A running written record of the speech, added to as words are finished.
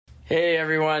Hey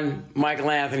everyone, Michael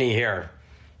Anthony here.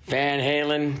 Van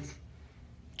Halen,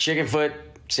 Chickenfoot,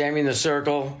 Sammy in the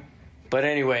Circle. But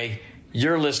anyway,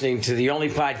 you're listening to the only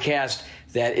podcast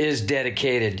that is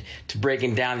dedicated to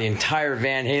breaking down the entire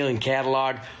Van Halen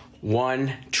catalog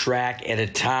one track at a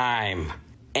time.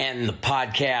 And the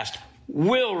podcast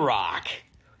will rock.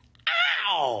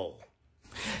 Ow!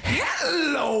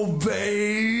 Hello,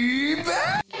 baby!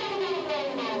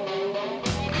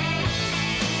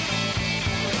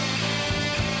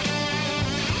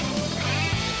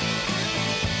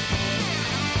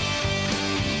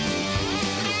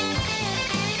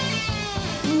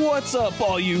 What's up,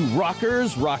 all you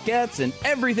rockers, rockettes, and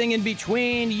everything in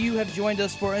between? You have joined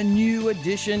us for a new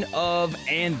edition of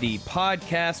And the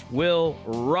Podcast Will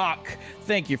Rock.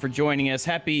 Thank you for joining us.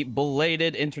 Happy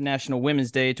belated International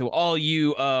Women's Day to all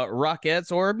you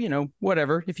rockettes, or,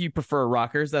 whatever. If you prefer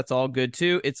rockers, that's all good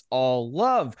too. It's all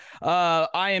love.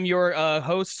 I am your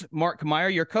host, Mark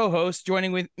Kamier, your co-host.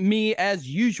 Joining with me, as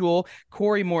usual,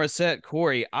 Corey Morissette.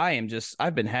 Corey,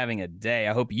 I've been having a day.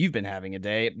 I hope you've been having a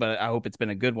day, but I hope it's been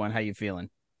a good one. How you feeling?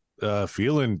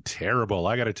 Feeling terrible.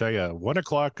 I got to tell you, 1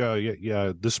 o'clock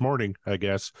this morning, I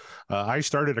guess, I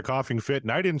started a coughing fit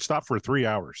and I didn't stop for 3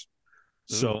 hours.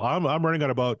 So I'm running on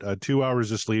about 2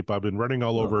 hours of sleep. I've been running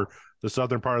all over the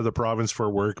southern part of the province for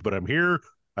work, but I'm here.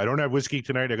 I don't have whiskey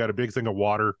tonight. I got a big thing of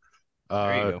water.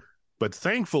 There you go. But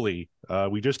thankfully,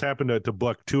 we just happened to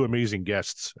book two amazing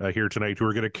guests here tonight who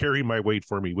are going to carry my weight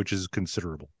for me, which is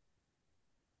considerable.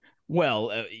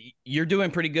 Well, you're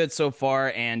doing pretty good so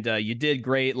far, and you did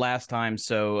great last time.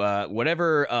 So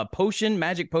whatever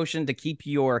magic potion to keep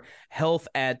your health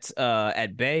at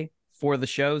bay for the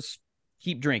shows,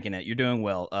 keep drinking it. You're doing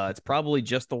well. It's probably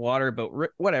just the water, but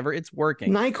whatever, it's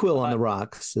working. NyQuil on the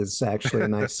rocks is actually a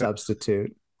nice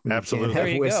substitute. Absolutely. There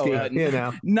you whiskey, go.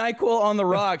 NyQuil on the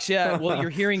rocks. Yeah. Well, you're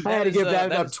hearing that. I had to give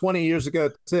that up 20 years ago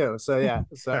too. So yeah.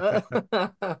 So.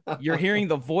 You're hearing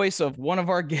the voice of one of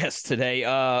our guests today.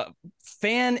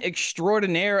 Fan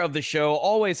extraordinaire of the show,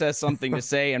 always has something to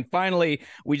say. And finally,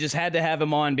 we just had to have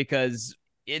him on because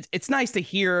it's nice to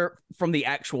hear from the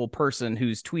actual person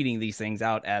who's tweeting these things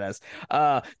out at us.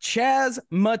 Chaz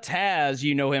Mataz,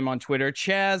 you know him on Twitter.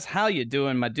 Chaz, how you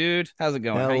doing, my dude? How's it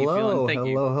going? Hello, how you feeling?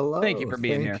 hello. Thank you for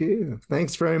being here. Thank you.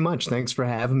 Thanks very much. Thanks for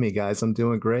having me, guys. I'm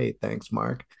doing great. Thanks,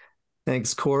 Mark.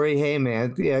 Thanks, Corey. Hey,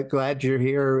 man. Yeah, glad you're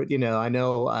here. I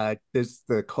know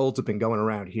the colds have been going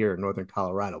around here in Northern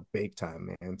Colorado big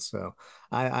time, man. So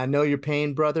I know your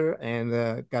pain, brother,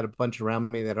 and got a bunch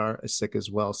around me that are sick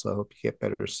as well. So I hope you get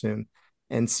better soon.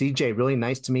 And CJ, really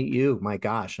nice to meet you. My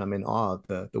gosh, I'm in awe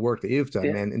of the work that you've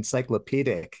done, man.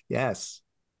 Encyclopedic. Yes.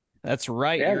 That's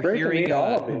right. Yeah, You're great hearing, to meet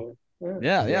all of you.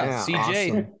 Yeah. CJ.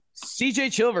 Awesome. CJ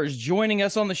Chilvers joining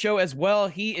us on the show as well.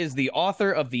 He is the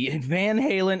author of the Van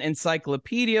Halen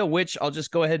Encyclopedia, which I'll just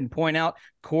go ahead and point out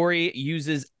Corey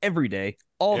uses every day,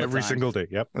 every single day.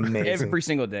 Yep. Amazing. Every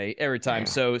single day, every time.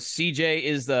 So CJ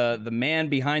is the man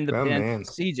behind the pen. Man.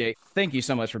 CJ, thank you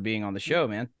so much for being on the show,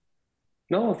 man.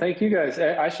 No, thank you guys.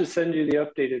 I should send you the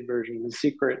updated version, the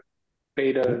secret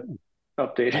beta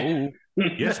update.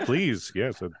 Yes, please.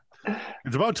 Yes.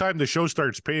 It's about time the show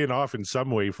starts paying off in some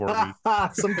way for me.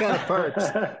 Some kind of perks.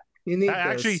 You need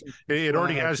Actually, it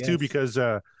already has too, because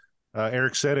Eric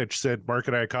Senich sent Mark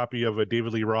and I a copy of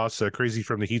David Lee Ross' Crazy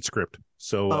from the Heat script.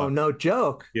 So, oh, no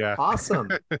joke. Yeah. Awesome.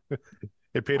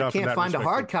 It paid off. I can't find a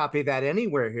hard copy of that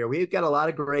anywhere here. We've got a lot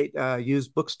of great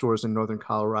used bookstores in Northern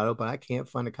Colorado, but I can't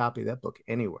find a copy of that book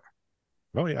anywhere.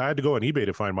 Oh, yeah. I had to go on eBay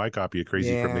to find my copy of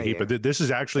Crazy from the Heat. But this is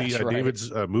actually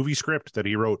David's movie script that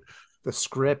he wrote. The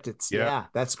script,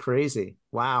 that's crazy.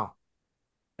 Wow.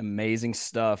 Amazing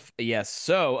stuff. Yes.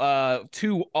 So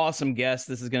two awesome guests.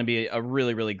 This is going to be a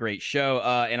really, really great show.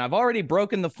 And I've already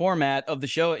broken the format of the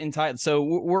show entitled. So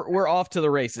we're off to the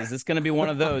races. It's going to be one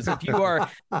of those. If you are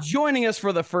joining us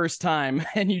for the first time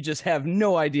and you just have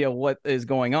no idea what is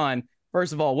going on,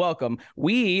 first of all, welcome.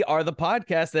 We are the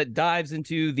podcast that dives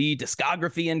into the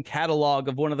discography and catalog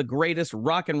of one of the greatest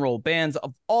rock and roll bands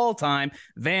of all time,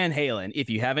 Van Halen, if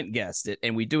you haven't guessed it.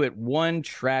 And we do it one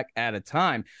track at a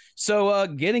time. So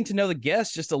getting to know the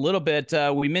guests just a little bit,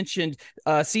 we mentioned,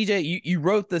 CJ, you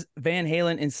wrote the Van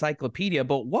Halen Encyclopedia,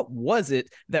 but what was it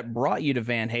that brought you to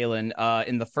Van Halen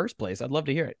in the first place? I'd love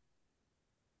to hear it.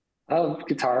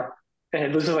 Guitar.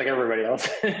 And this is like everybody else.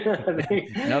 And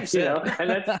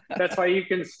that's why you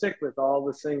can stick with all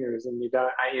the singers, and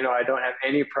I don't have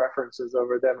any preferences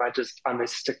over them. I'm gonna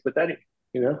stick with Eddie,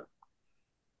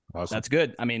 Awesome. That's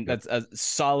good. I mean, that's a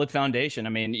solid foundation.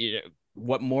 I mean,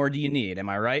 what more do you need? Am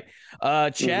I right?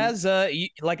 Chaz,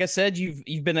 like I said,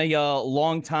 you've been a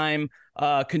long time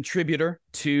contributor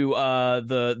to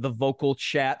the vocal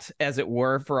chat, as it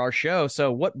were, for our show.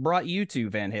 So what brought you to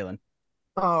Van Halen?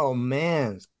 Oh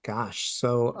man, gosh.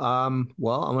 So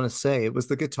well, I want to say it was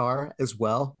the guitar as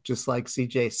well, just like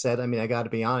CJ said. I mean, I got to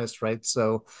be honest, right?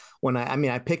 So when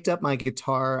I picked up my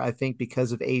guitar, I think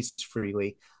because of Ace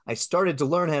Frehley. I started to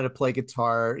learn how to play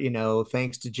guitar,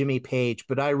 thanks to Jimmy Page,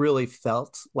 but I really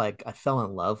felt like I fell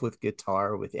in love with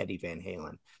guitar with Eddie Van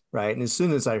Halen, right? And as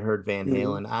soon as I heard Van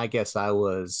Halen, I guess I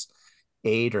was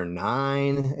 8 or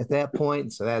 9 at that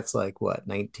point. So that's like what,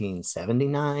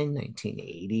 1979,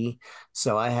 1980.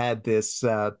 So I had this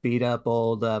beat up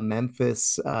old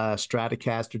Memphis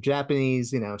Stratocaster,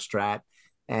 Japanese, Strat.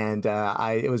 And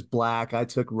it was black. I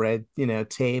took red,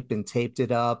 tape and taped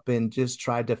it up and just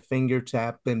tried to finger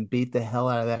tap and beat the hell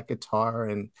out of that guitar.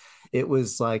 And it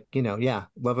was like,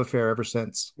 love affair ever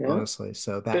since, honestly.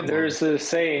 So there's a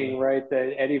saying, right,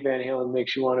 that Eddie Van Halen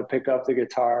makes you want to pick up the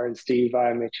guitar and Steve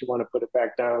Vai makes you want to put it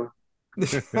back down.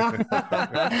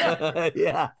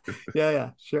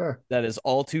 yeah, sure. That is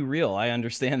all too real. I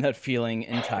understand that feeling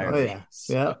entirely.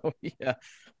 Yeah.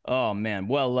 Oh man.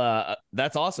 Well,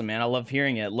 that's awesome, man. I love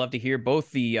hearing it. Love to hear both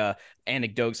the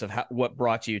anecdotes of what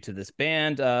brought you to this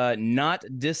band. Not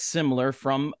dissimilar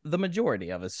from the majority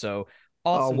of us. So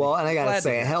awesome. Oh, well, and I gotta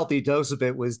say, a healthy dose of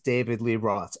it was David Lee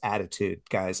Roth's attitude,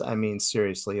 guys. I mean,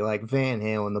 seriously, like Van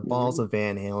Halen, the balls of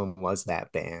Van Halen was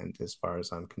that band, as far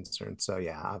as I'm concerned. So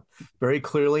yeah, I'm very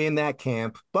clearly in that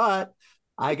camp, but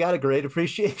I got a great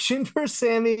appreciation for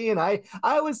Sammy. And I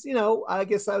was, I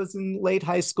guess I was in late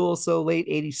high school. So late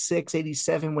 86,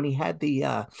 87, when he had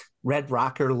the Red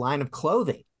Rocker line of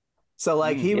clothing. So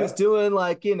like he was doing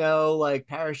like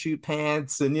parachute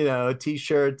pants and,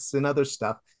 t-shirts and other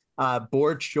stuff,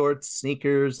 board shorts,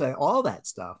 sneakers, all that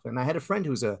stuff. And I had a friend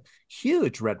who was a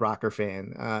huge Red Rocker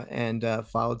fan and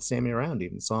followed Sammy around,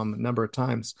 even saw him a number of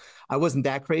times. I wasn't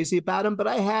that crazy about him, but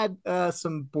I had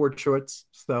some board shorts.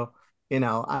 So,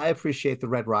 I appreciate the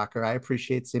Red Rocker. I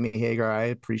appreciate Sammy Hagar. I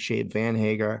appreciate Van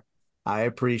Hagar. I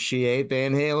appreciate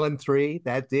Van Halen 3.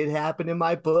 That did happen in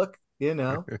my book,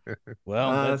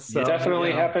 Well, so,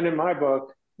 definitely happened in my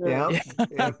book. Yep.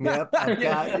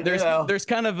 There's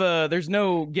kind of there's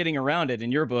no getting around it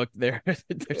in your book there,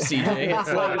 CJ.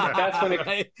 It's like, that's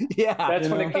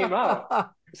when it came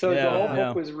out. So the whole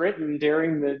book was written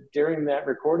during that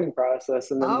recording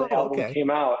process, and then the album came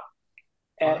out.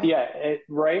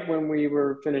 Right when we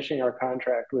were finishing our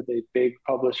contract with a big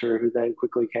publisher who then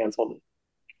quickly canceled it.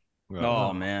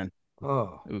 Oh man.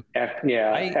 Oh.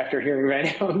 After hearing Van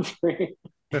Halen 3.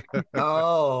 Like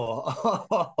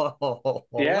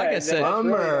I said,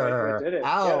 bummer.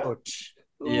 Ouch.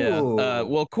 Yeah.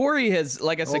 Well, Corey has,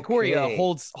 like I said, Corey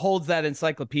holds that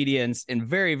encyclopedia in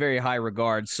very, very high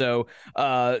regard. So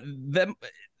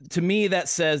to me, that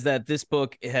says that this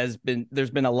book there's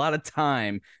been a lot of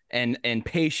time and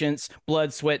patience,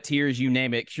 blood, sweat, tears, you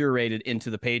name it, curated into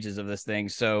the pages of this thing.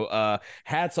 So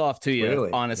hats off to you,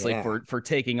 honestly, for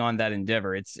taking on that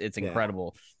endeavor. It's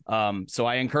incredible. So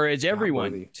I encourage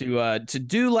everyone to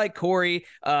do like Corey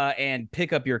and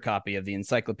pick up your copy of the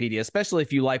encyclopedia, especially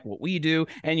if you like what we do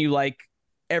and you like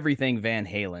everything Van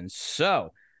Halen.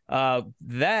 So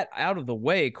that out of the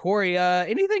way, Corey,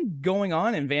 anything going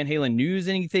on in Van Halen news?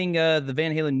 Anything the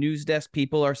Van Halen news desk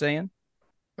people are saying?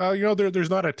 There's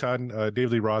not a ton.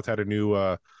 Dave Lee Roth had a new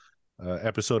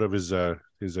episode of his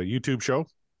YouTube show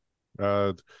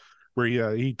where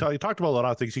he talked about a lot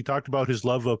of things. He talked about his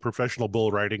love of professional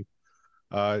bull riding.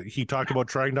 He talked about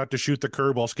trying not to shoot the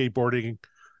curb while skateboarding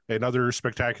and other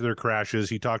spectacular crashes.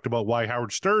 He talked about why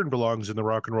Howard Stern belongs in the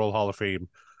Rock and Roll Hall of Fame.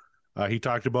 He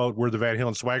talked about where the Van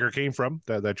Halen swagger came from,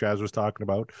 that Chaz was talking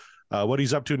about, what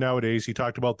he's up to nowadays. He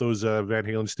talked about those Van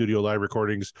Halen studio live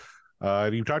recordings.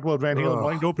 He talked about Van Halen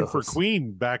lined open for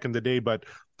Queen back in the day, but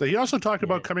he also talked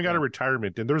about coming out of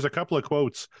retirement. And there was a couple of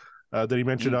quotes that he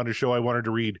mentioned on his show I wanted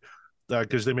to read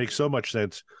because they make so much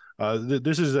sense.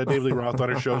 This is Dave Lee Roth on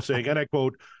his show saying, and I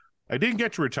quote, "I didn't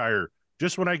get to retire.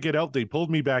 Just when I get out, they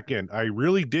pulled me back in. I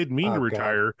really did mean to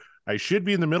retire. I should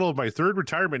be in the middle of my third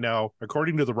retirement now,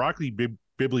 according to the Rockley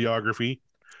bibliography.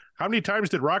 How many times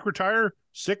did Rock retire?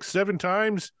 6, 7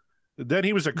 times. Then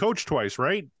he was a coach twice,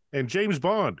 right? And James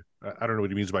Bond. I don't know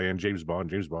what he means by and James Bond.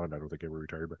 James Bond, I don't think ever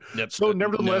retired. But so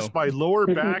nevertheless, my lower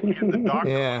back and the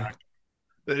doctor.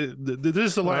 This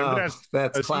is the line.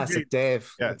 That's classic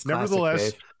Dave. Yeah.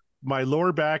 Nevertheless, my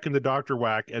lower back and the doctor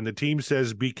whack, and the team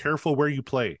says, be careful where you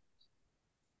play.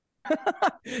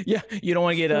 Yeah, you don't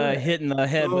want to get hit in the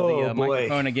head with the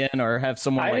microphone again, or have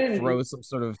someone throw some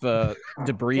sort of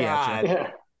debris at you.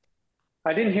 Yeah.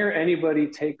 I didn't hear anybody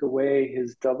take away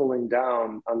his doubling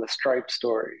down on the stripe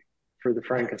story for the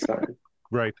Frankenstein.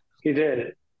 Right. He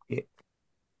did.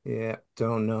 Yeah,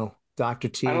 don't know. Dr.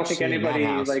 T. I don't think anybody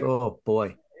like. Oh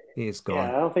boy, he's gone.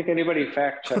 Yeah, I don't think anybody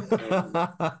fact checked.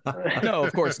 No,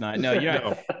 of course not. No, you're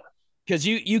not. Because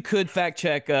you could fact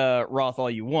check Roth all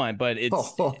you want, but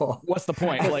what's the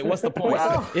point? Like, what's the point?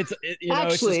 Well, it's actually,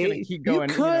 it's just gonna keep going.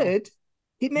 You could.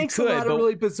 He makes a lot of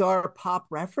really bizarre pop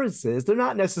references. They're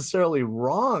not necessarily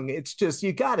wrong. It's just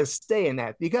you got to stay in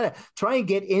that. You got to try and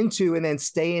get into and then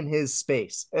stay in his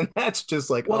space, and that's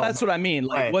just like. Well, that's what I mean.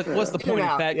 Like, what's the point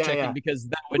of fact checking? Yeah. Because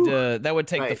that would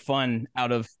take the fun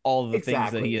out of all the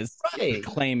things that he is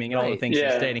claiming and all the things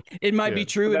he's stating. It might be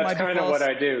true. That's it might be false. What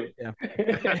I do. Yeah.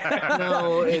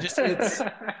 No, it's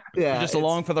just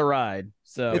along for the ride.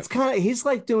 So it's kind of he's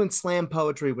like doing slam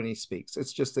poetry when he speaks.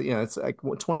 It's just it's like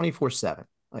 24/7.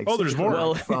 Like, there's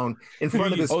more. Phone in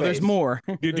front of his face. There's more.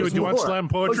 Do you want slam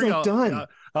poetry? Done.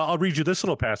 I'll read you this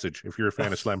little passage if you're a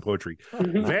fan of slam poetry.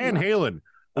 Van Halen.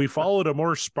 We followed a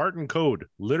more Spartan code,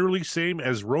 literally same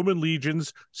as Roman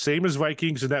legions, same as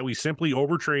Vikings, in that we simply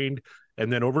overtrained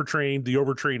and then overtrained the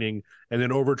overtraining and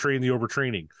then overtrained the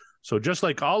overtraining. So just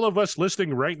like all of us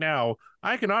listening right now,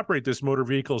 I can operate this motor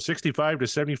vehicle 65 to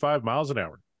 75 miles an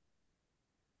hour.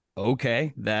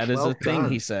 Okay, that is a thing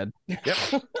he said. Yep.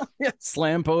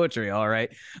 Slam poetry. All right.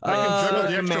 I can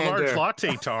juggle the extra large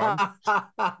latte, Tom.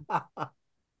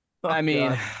 I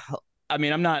mean,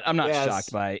 I'm not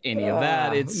shocked by any of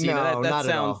that. It's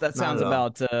that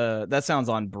sounds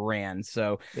on brand.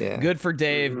 So good for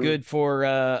Dave. Mm-hmm. Good for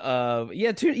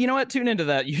you know what? Tune into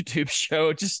that YouTube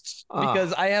show just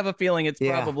because I have a feeling it's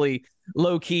probably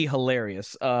low key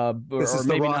hilarious. Or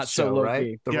maybe not so low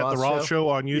key. The Roth show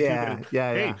on YouTube.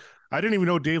 Yeah. Hey, I didn't even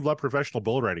know Dave loved professional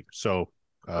bull riding. So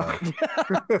it's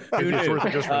worth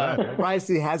it just for that. Surprised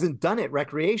he hasn't done it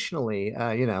recreationally.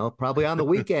 Probably on the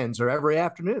weekends or every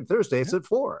afternoon. Thursdays at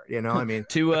 4. I mean,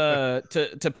 to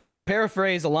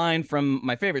paraphrase a line from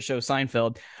my favorite show,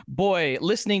 Seinfeld. Boy,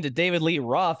 listening to David Lee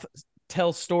Roth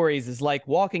tell stories is like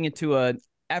walking into an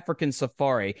African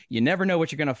safari. You never know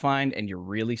what you're going to find, and you're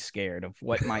really scared of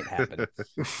what might happen.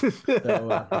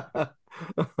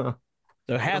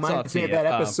 So hats off to you. That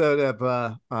episode of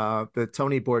the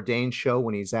Tony Bourdain show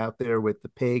when he's out there with the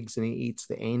pigs and he eats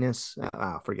the anus.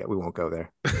 Forget. We won't go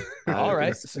there. All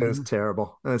right. It was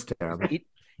terrible. That's terrible.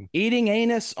 Eating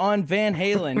anus on Van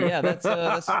Halen. Yeah, that's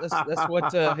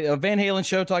what a Van Halen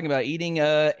show talking about eating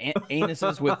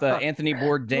anuses with Anthony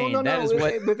Bourdain.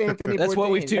 That's what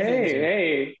we've tuned into.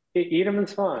 Hey, eat them and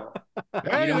smile. Eat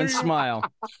them and smile.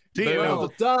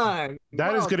 Done.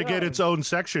 That is going to get its own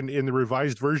section in the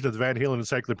revised version of the Van Halen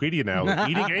Encyclopedia now.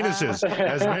 Eating anuses,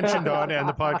 as mentioned on And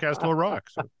the Podcast Will Rock.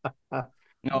 So.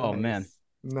 Oh, man.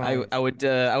 Nice. I would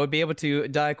be able to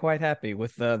die quite happy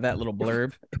with that little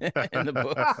blurb in the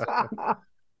book.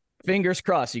 Fingers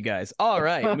crossed, you guys. All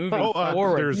right, moving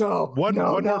forward. There's one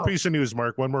more piece of news,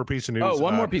 Mark. One more piece of news. Oh,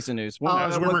 one more piece of news.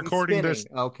 As we're recording this,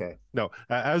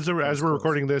 as we're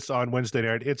recording this on Wednesday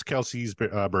night, it's Kelsey's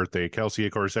birthday. Kelsey,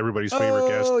 of course, everybody's favorite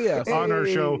guest on our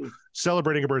show,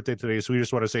 celebrating a birthday today. So we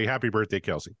just want to say happy birthday,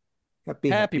 Kelsey.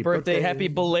 Happy birthday, happy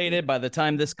belated by the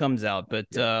time this comes out. But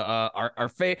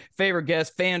our favorite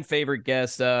guest, fan favorite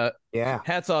guest,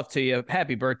 hats off to you.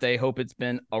 Happy birthday. Hope it's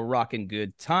been a rocking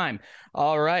good time.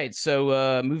 All right,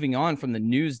 so moving on from the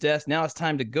news desk, now it's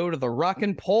time to go to the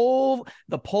rockin' poll.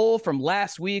 The poll from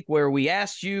last week where we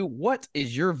asked you, what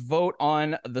is your vote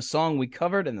on the song we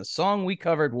covered? And the song we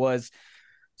covered was,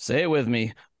 say it with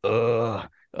me,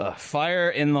 Fire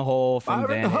in the Hole from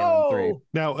Van Halen 3.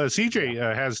 Now, CJ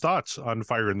has thoughts on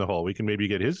Fire in the Hole. We can maybe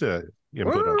get his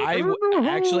input on.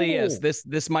 Actually, yes.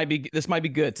 This might be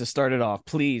good to start it off.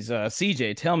 Please,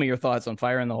 CJ, tell me your thoughts on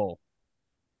Fire in the Hole.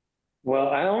 Well,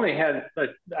 I only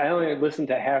listened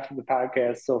to half of the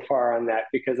podcast so far on that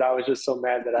because I was just so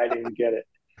mad that I didn't get it.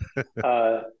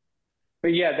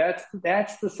 But yeah,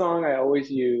 that's the song I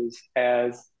always use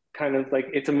as kind of like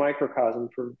it's a microcosm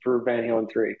for Van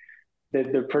Halen 3.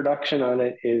 The production on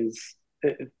it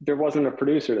there wasn't a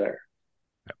producer there,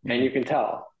 and you can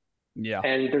tell. Yeah.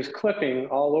 And there's clipping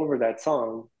all over that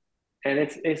song, and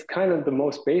it's kind of the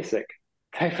most basic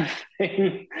type of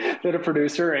thing that a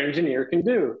producer or engineer can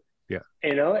do. Yeah.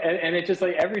 And it's just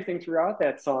like everything throughout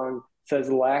that song says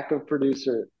lack of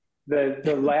producer.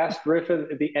 The last riff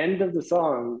at the end of the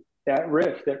song, that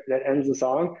riff that ends the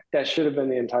song, that should have been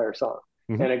the entire song.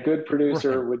 Mm-hmm. And a good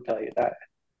producer would tell you that.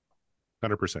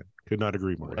 100%. Could not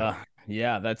agree more.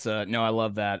 Yeah, that's no, I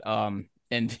love that.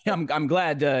 And I'm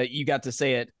glad you got to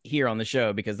say it here on the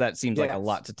show, because that seems like a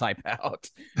lot to type out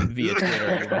via Twitter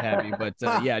or what have you. But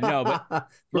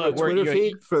look, Twitter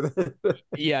feed for the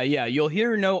yeah, you'll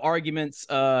hear no arguments,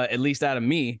 at least out of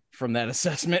me, from that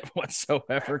assessment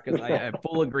whatsoever, because I have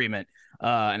full agreement,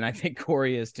 and I think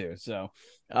Corey is too.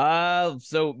 Well,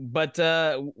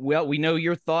 we know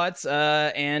your thoughts,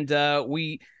 and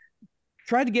we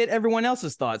tried to get everyone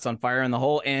else's thoughts on Fire in the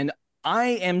Hole, and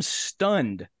I am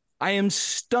stunned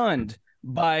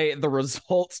by the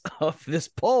results of this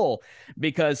poll,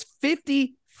 because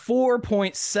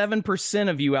 54.7%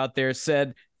 of you out there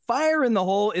said Fire in the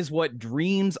Hole is what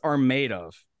dreams are made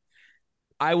of.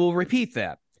 I will repeat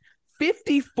that.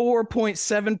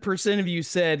 54.7% of you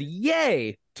said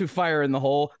yay to Fire in the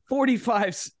Hole.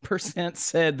 45%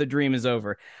 said the dream is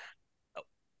over.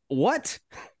 What?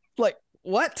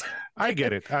 What? I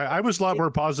get it. I was a lot more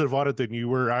positive on it than you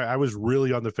were. I was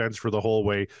really on the fence for the whole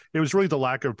way. It was really the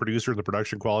lack of producer and the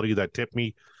production quality that tipped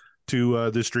me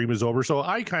to this dream is over. So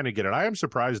I kind of get it. I am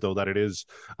surprised, though, that it is.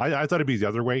 I thought it'd be the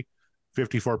other way.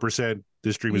 54%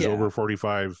 this dream is over,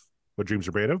 45 what dreams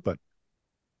are made of. But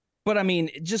I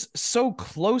mean, just so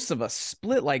close of a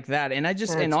split like that. And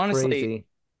honestly, crazy.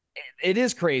 It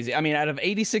is crazy. I mean, out of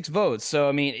 86 votes, so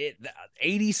I mean,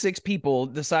 86 people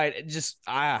decide.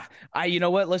 You know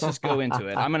what? Let's just go into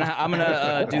it. I'm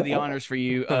gonna do the honors for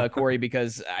you, Corey,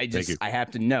 because I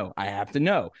have to know.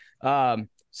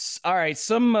 All right,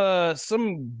 some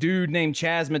dude named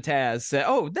Chaz Mataz said,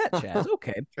 "Oh, that Chaz,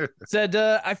 okay." Said,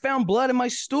 "I found blood in my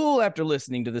stool after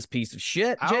listening to this piece of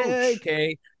shit." Ouch.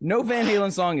 JK, no Van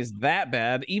Halen song is that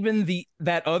bad. Even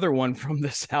that other one from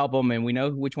this album, and we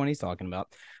know which one he's talking about.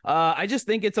 I just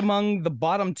think it's among the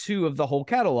bottom 2 of the whole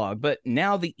catalog. But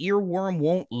now the earworm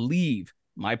won't leave.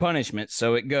 My punishment,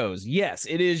 so it goes. Yes,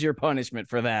 it is your punishment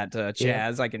for that, Chaz.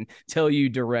 Yeah. I can tell you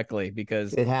directly,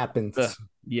 because it happens.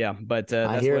 Yeah, but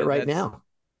I hear it right now.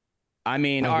 I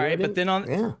mean, all right, but then on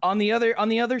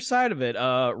the other side of it,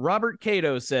 Robert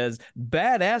Cato says,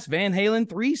 "Badass Van Halen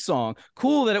 3 song.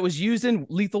 Cool that it was used in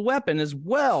Lethal Weapon as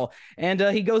well." And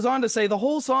he goes on to say the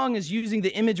whole song is using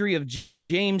the imagery of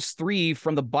James 3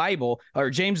 from the Bible, or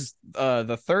James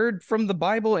the third from the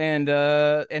Bible, and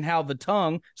how the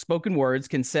tongue, spoken words,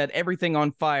 can set everything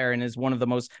on fire and is one of the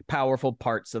most powerful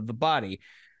parts of the body.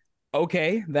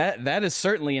 Okay, that is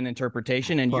certainly an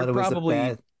interpretation, and you're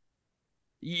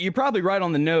probably right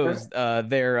on the nose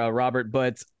there, Robert.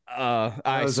 But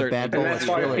I certainly, and that's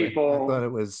why people. I thought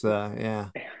it was, yeah.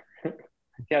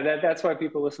 Yeah, that's why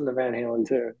people listen to Van Halen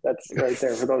too. That's right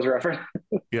there for those references.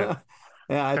 Yeah.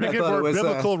 Yeah, I get more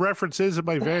biblical references in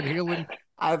my Van Halen.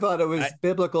 I thought it was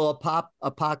biblical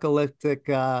apocalyptic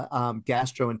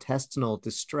gastrointestinal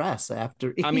distress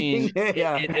after eating. I mean,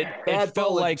 it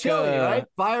felt like chili, right?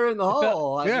 Fire in the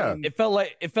hole. It felt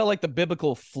like the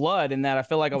biblical flood, in that I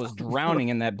felt like I was drowning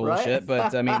in that bullshit. Right?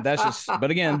 But I mean, that's just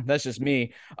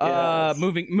me. Yes.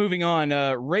 Moving on.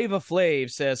 Rava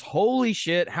Flav says, "Holy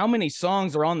shit, how many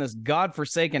songs are on this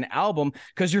godforsaken album?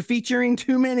 Because you're featuring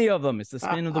too many of them. It's the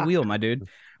spin of the wheel, my dude."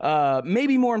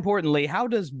 Maybe more importantly, how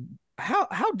does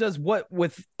what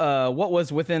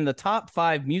was within the top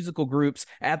 5 musical groups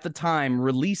at the time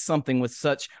release something with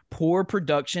such poor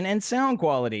production and sound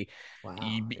quality? Wow,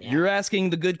 you're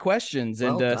asking the good questions,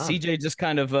 and CJ just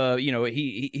kind of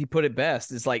he put it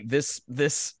best. It's like this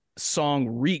song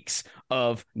reeks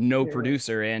of no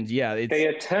producer, and they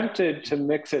attempted to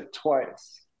mix it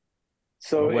twice.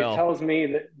 So it tells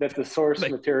me that the source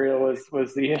material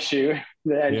was the issue,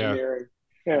 the engineering.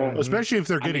 Yeah. Especially if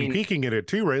they're getting peaking in it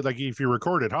too, right? Like if you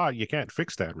record it hot, you can't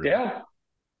fix that, really. Yeah.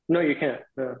 No, you can't.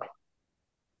 No.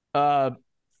 At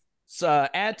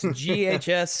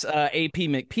GHS AP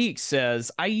McPeak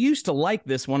says, "I used to like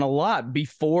this one a lot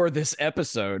before this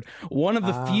episode. One of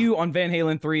the few on Van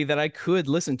Halen 3 that I could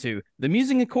listen to. The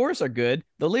music and chorus are good.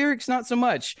 The lyrics, not so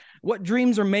much. What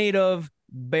dreams are made of?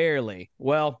 Barely."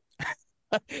 Well,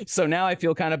 so now I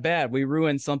feel kind of bad. We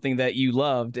ruined something that you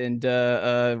loved, and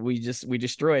we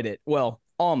destroyed it. Well,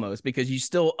 almost, because you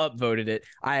still upvoted it.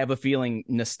 I have a feeling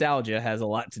nostalgia has a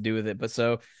lot to do with it. But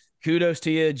so kudos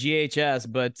to you, GHS.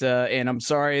 But and I'm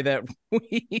sorry that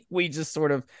we just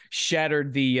sort of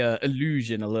shattered the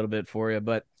illusion a little bit for you.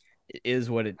 But it is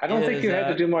what it is. I don't think you had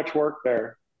to do much work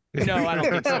there. No, I don't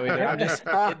think so either.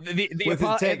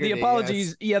 The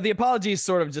apologies, the apology is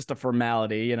sort of just a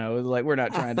formality, like we're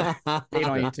not trying to hate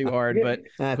on you too hard, but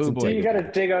you got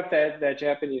to dig up that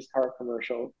Japanese car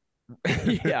commercial.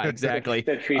 Yeah, exactly.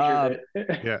 That featured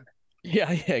it.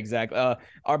 Yeah, exactly.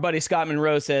 Our buddy Scott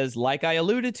Monroe says, "Like I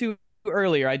alluded to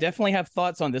earlier, I definitely have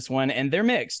thoughts on this one, and they're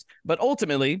mixed. But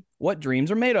ultimately, what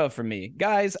dreams are made of for me,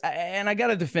 guys, and I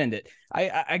gotta defend it.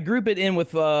 I group it in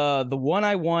with the One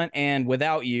I Want and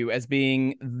Without You as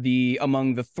being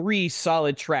among the 3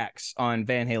 solid tracks on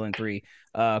Van Halen 3.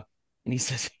 And he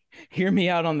says, "Hear me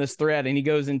out on this thread," and he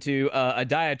goes into a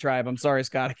diatribe. I'm sorry,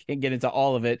 Scott, I can't get into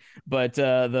all of it, but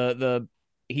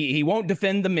he won't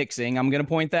defend the mixing. I'm going to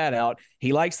point that out.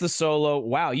 He likes the solo.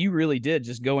 Wow, you really did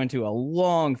just go into a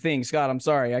long thing, Scott. I'm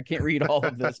sorry, I can't read all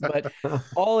of this, but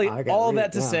all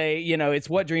that to say, it's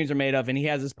what dreams are made of, and he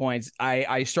has his points.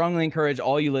 I strongly encourage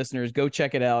all you listeners, go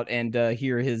check it out and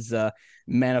hear his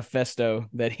manifesto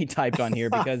that he typed on here,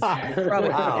 because probably,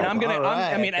 wow. And I'm gonna,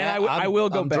 right. I will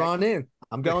go back. Drawn in.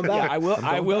 I'm going back. Yeah,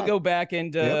 I will go back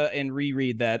and and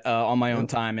reread that on my own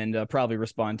time and probably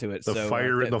respond to it. The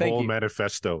Fire in the Hole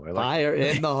manifesto. I like Fire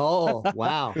in the Hole.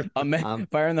 Wow.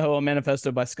 Fire in the Hole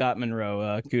manifesto by Scott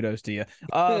Monroe. Kudos to you.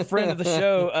 Friend of the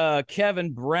show,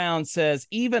 Kevin Brown says,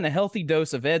 even a healthy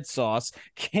dose of Ed sauce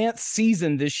can't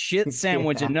season this shit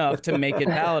sandwich enough to make it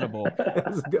palatable.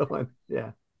 That's a good one.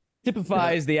 Yeah.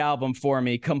 Typifies the album for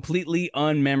me. Completely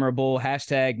unmemorable.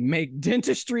 # make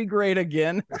dentistry great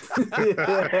again.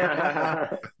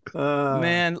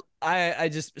 Man, I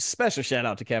just special shout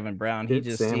out to Kevin Brown.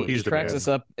 He cracks us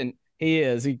up, and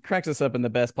he cracks us up in the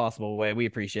best possible way. We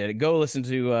appreciate it. Go listen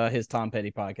to his Tom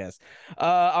Petty podcast.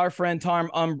 Our friend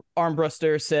Tom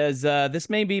Armbruster says, this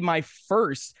may be my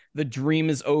first The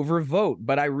Dream Is Over vote,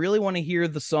 but I really want to hear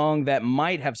the song that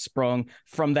might have sprung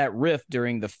from that riff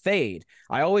during the fade.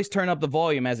 I always turn up the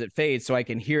volume as it fades so I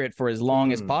can hear it for as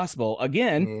long as possible.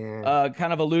 Again,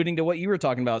 kind of alluding to what you were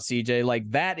talking about, CJ, like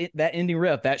that ending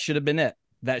riff, that should have been it.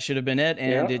 That should have been it,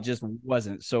 and it just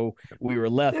wasn't. So we were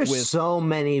left with so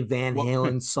many Van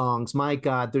Halen songs. My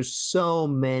God, there's so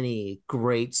many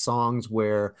great songs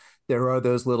where there are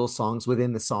those little songs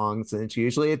within the songs, and it's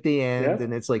usually at the end.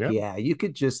 And it's like, you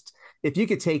could just, if you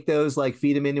could take those, like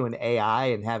feed them into an AI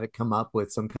and have it come up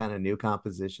with some kind of new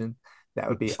composition, that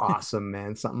would be awesome,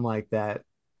 man. Something like that.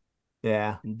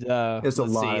 Yeah, there's a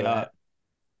lot of that.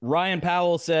 Ryan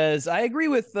Powell says, I agree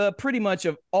with pretty much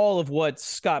of all of what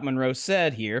Scott Monroe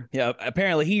said here. Yeah,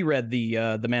 apparently he read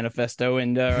the manifesto,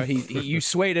 and you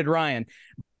swayed Ryan.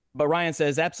 But Ryan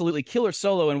says, absolutely killer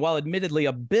solo, and while admittedly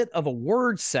a bit of a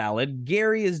word salad,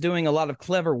 Gary is doing a lot of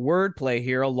clever wordplay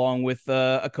here along with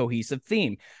a cohesive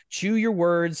theme. Chew your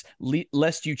words,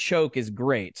 lest you choke is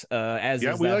great, as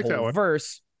is that whole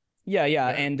verse. Yeah.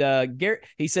 And Gary,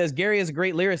 he says Gary is a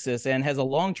great lyricist and has a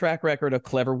long track record of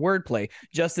clever wordplay.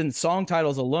 Just in song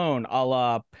titles alone, a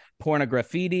la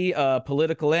Pornograffiti,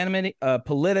 Political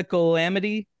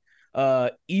Amity,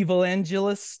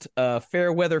 Evangelist,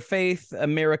 Fair Weather Faith,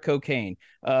 Americocaine.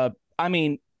 I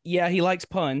mean, yeah, he likes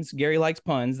puns. Gary likes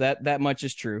puns. That much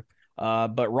is true.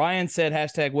 But Ryan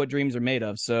said # what dreams are made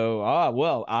of. So,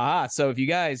 so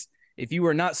if you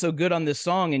were not so good on this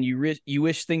song and you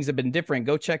wish things had been different,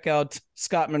 go check out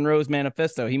Scott Monroe's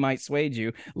manifesto. He might sway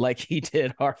you like he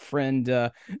did our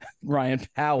friend Ryan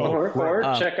Powell. Or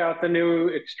check out the new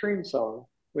Extreme song,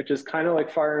 which is kind of like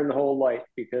Fire in the Hole light,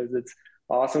 because it's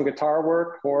awesome guitar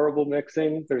work, horrible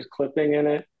mixing. There's clipping in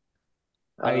it.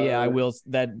 I will.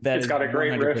 It's got a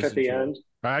great riff at the end.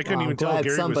 I couldn't even tell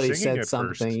Gary somebody was singing said at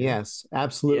something. first. Yes,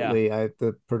 absolutely.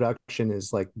 The production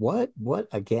is like, what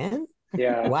again?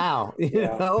 Yeah. Wow. You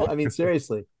know, I mean,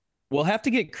 seriously. We'll have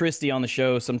to get Christy on the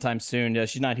show sometime soon.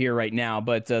 She's not here right now,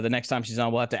 but the next time she's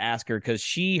on, we'll have to ask her, because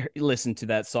she listened to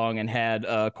that song and had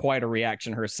quite a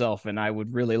reaction herself, and I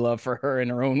would really love for her in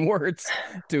her own words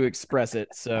to express it.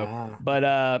 So, but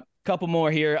a couple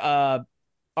more here.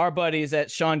 Our buddies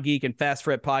at Sean Geek and Fast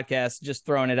Fret Podcast, just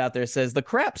throwing it out there, says the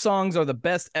crap songs are the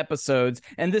best episodes,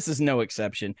 and this is no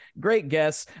exception. Great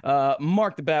guess.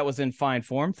 Mark the Bat was in fine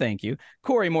form. Thank you.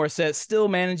 Corey Morissette still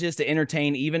manages to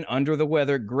entertain even under the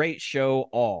weather. Great show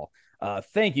all.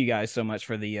 Thank you guys so much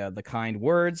for the kind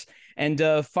words. And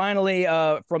finally,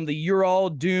 from the You're All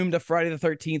Doomed, a Friday the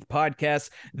 13th podcast,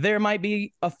 there might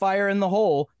be a fire in the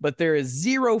hole, but there is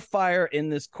zero fire in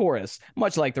this chorus,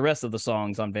 much like the rest of the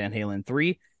songs on Van Halen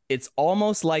 3. It's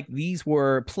almost like these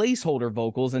were placeholder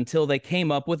vocals until they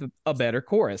came up with a better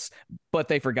chorus, but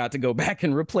they forgot to go back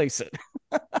and replace it.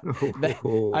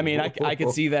 I mean, I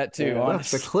could see that too.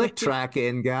 Honestly. The click track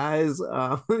in, guys.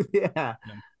 Yeah.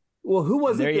 Well, who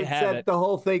was it that said the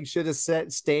whole thing should have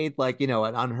stayed like, an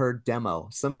unheard demo?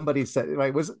 Somebody said,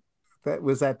 right? Was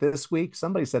that this week?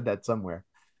 Somebody said that somewhere.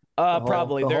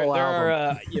 Probably there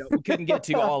are we couldn't get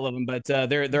to all of them, but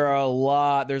there are a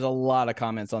lot. There's a lot of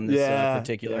comments on this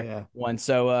particular one.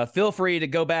 So feel free to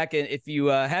go back, and if you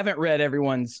haven't read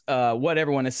everyone's what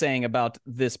everyone is saying about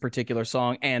this particular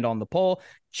song and on the poll,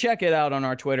 check it out on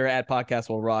our Twitter at Podcast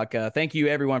Will Rock. Thank you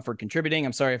everyone for contributing.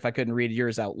 I'm sorry if I couldn't read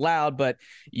yours out loud, but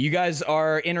you guys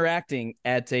are interacting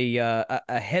at a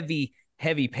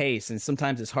heavy pace, and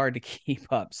sometimes it's hard to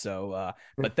keep up. So,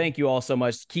 but thank you all so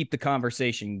much. Keep the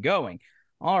conversation going.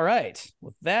 All right.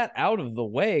 With that out of the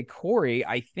way, Corey,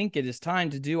 I think it is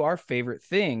time to do our favorite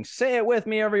thing. Say it with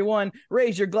me, everyone.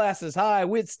 Raise your glasses high.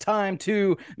 It's time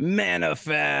to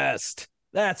manifest.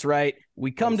 That's right.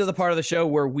 We come to the part of the show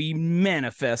where we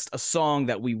manifest a song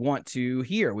that we want to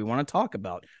hear. We want to talk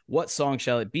about. What song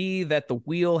shall it be that the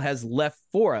wheel has left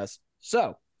for us? So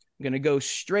I'm going to go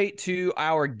straight to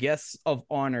our guests of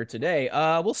honor today.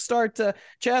 We'll start,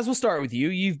 Chaz, we'll start with you.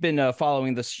 You've been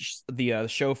following the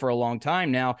show for a long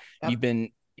time now. Yep. You've been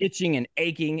itching and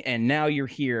aching, and now you're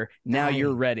here. Now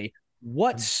you're ready.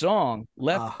 What song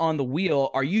left on the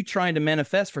wheel are you trying to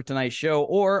manifest for tonight's show?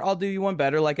 Or I'll do you one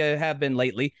better, like I have been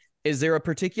lately. Is there a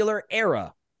particular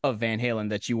era of Van Halen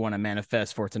that you want to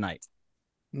manifest for tonight?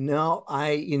 No,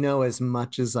 as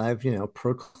much as I've,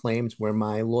 proclaimed where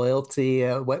my loyalty,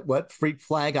 what freak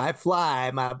flag I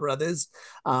fly, my brothers,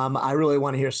 I really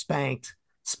want to hear Spanked.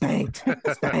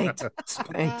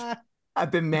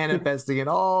 I've been manifesting it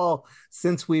all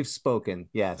since we've spoken.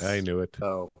 Yes. I knew it.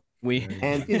 So we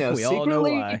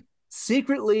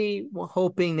secretly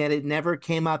hoping that it never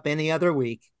came up any other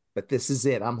week, but this is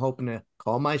it. I'm hoping to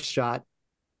call my shot.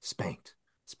 Spanked.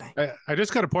 I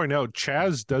just got to point out,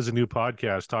 Chaz does a new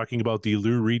podcast talking about the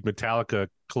Lou Reed Metallica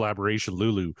collaboration,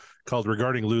 Lulu, called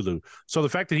Regarding Lulu. So the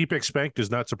fact that he picked Spanked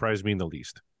does not surprise me in the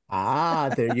least.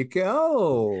 There you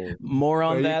go. More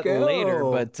on that later,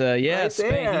 but right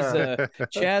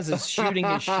Chaz is shooting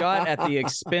his shot at the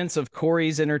expense of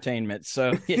Corey's entertainment.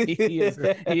 So he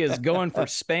is going for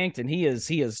Spanked, and he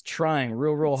is trying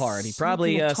real hard. He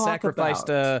probably sacrificed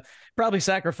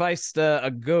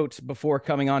a goat before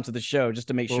coming onto the show just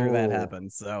to make sure that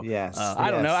happens. So yes,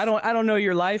 I don't know. I don't know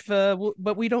your life,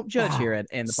 but we don't judge here at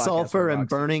the podcast. Sulfur and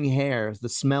burning hair. The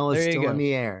smell is still in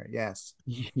the air. Yes,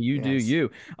 you do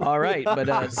you. All right, but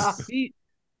CJ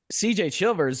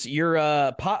Chilvers, you're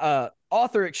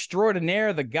author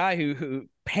extraordinaire, the guy who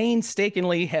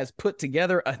painstakingly has put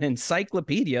together an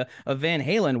encyclopedia of Van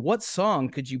Halen. What song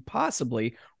could you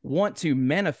possibly want to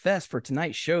manifest for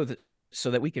tonight's show so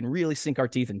that we can really sink our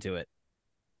teeth into it?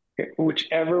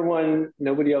 Whichever one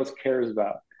nobody else cares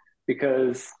about,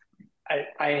 because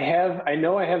I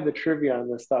know I have the trivia on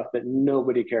this stuff that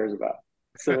nobody cares about.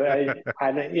 So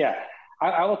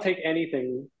I will take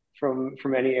anything from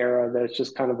any era that's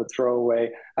just kind of a throwaway.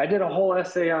 I did a whole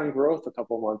essay on growth a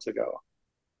couple months ago.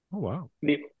 Oh wow!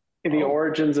 The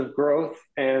origins of growth,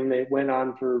 and they went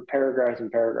on for paragraphs and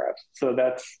paragraphs. So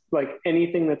that's like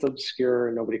anything that's obscure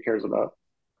and nobody cares about.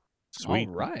 Sweet.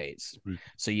 All right.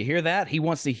 So you hear that? He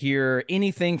wants to hear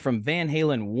anything from Van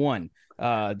Halen 1.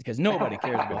 Because nobody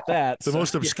cares about that. The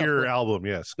most obscure album,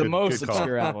 yes. The most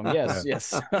obscure album,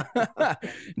 yes.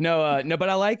 No, but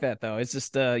I like that though. It's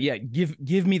just,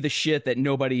 give me the shit that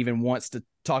nobody even wants to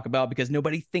talk about because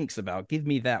nobody thinks about. Give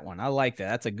me that one. I like that.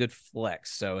 That's a good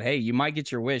flex. So hey, you might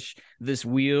get your wish. This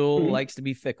wheel likes to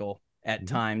be fickle at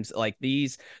times like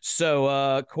these.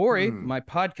 So Corey, my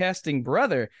podcasting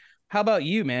brother. How about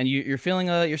you, man? You're feeling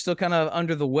you're still kind of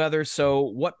under the weather. So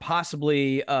what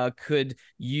possibly could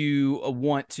you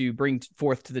want to bring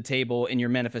forth to the table in your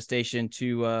manifestation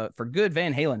for good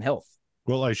Van Halen health?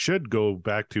 Well, I should go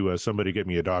back to Somebody Get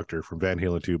Me a Doctor from Van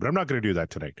Halen 2, but I'm not going to do that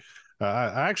tonight.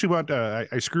 I actually want I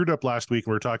screwed up last week.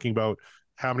 We were talking about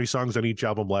how many songs on each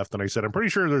album left, and I said I'm pretty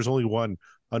sure there's only one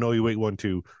on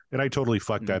OU812, and I totally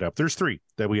fucked that up. There's 3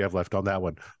 that we have left on that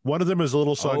one. One of them is a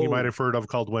little song you might have heard of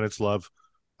called When It's Love.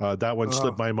 That one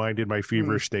slipped my mind in my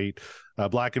feverish state.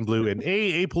 Black and Blue and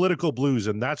Apolitical Blues,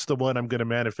 and that's the one I'm going to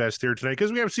manifest here tonight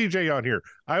because we have CJ on here.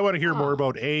 I want to hear more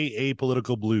about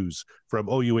Apolitical Blues from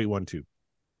OU812.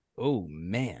 Oh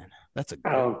man, that's a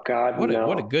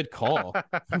what a good call. I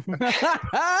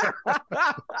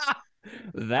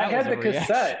had the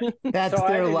cassette. That's so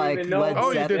their like Led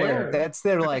Zeppelin. That's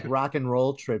their like rock and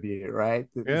roll tribute, right?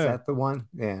 Is that the one?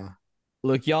 Yeah.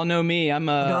 Look, y'all know me.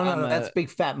 No, that's Big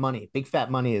Fat Money. Big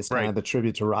Fat Money is kind of the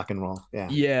tribute to rock and roll.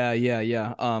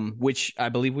 Yeah. Which I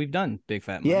believe we've done. Big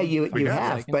Fat Money. Yeah, you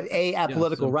have. But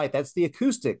Apolitical, right? That's the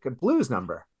acoustic blues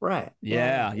number, right?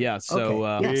 Yeah. So,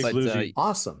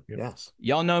 awesome. Yep. Yes.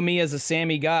 Y'all know me as a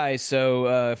Sammy guy.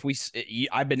 So,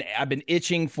 I've been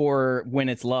itching for When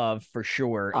It's Love for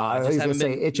sure. I was going to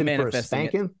say itching for a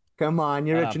spanking. Come on,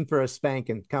 you're itching for a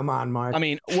spanking. Come on, Mark. I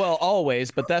mean, well,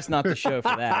 always, but that's not the show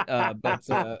for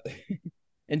that.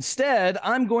 Instead,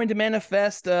 I'm going to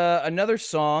manifest another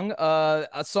song,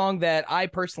 a song that I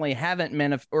personally haven't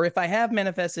or if I have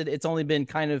manifested, it's only been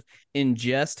kind of in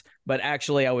jest, but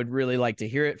actually I would really like to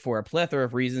hear it for a plethora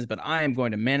of reasons, but I am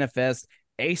going to manifest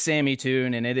a Sammy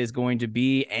tune, and it is going to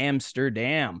be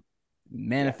Amsterdam.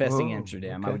 Manifesting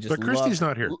Amsterdam. Okay. I would just But Christy's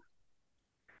not here.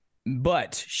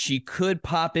 But she could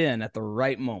pop in at the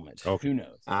right moment. Okay. Who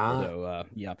knows? Ah. So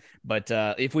yeah. But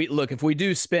if we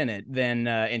do spin it, then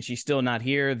and she's still not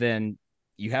here, then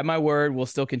you have my word. We'll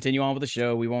still continue on with the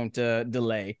show. We won't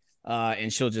delay.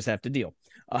 And she'll just have to deal.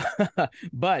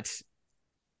 But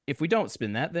if we don't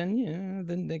spin that,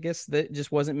 then I guess that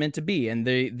just wasn't meant to be. And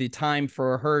the time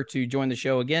for her to join the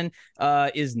show again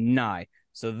is nigh.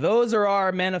 So those are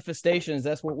our manifestations.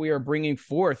 That's what we are bringing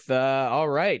forth. All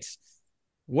right.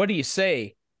 What do you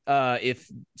say? If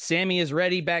Sammy is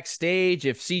ready backstage,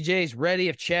 if CJ's ready,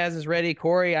 if Chaz is ready,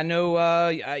 Corey, I know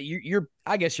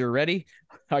I guess you're ready.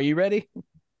 Are you ready?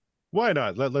 Why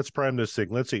not? Let's prime this thing.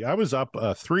 Let's see. I was up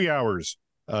 3 hours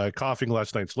coughing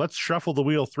last night. So let's shuffle the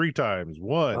wheel 3 times.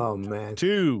 1, oh man,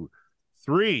 2,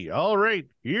 3. All right,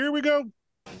 here we go.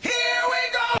 Here we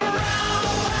go.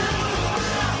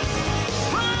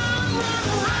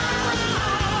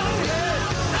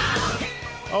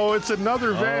 Oh, it's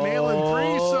another Van Halen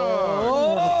 3 song.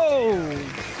 Oh,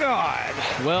 God.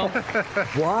 Well,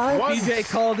 what? PJ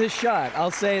called his shot. I'll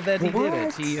say that he did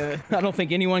it. What? I don't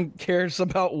think anyone cares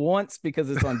about Once because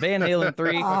it's on Van Halen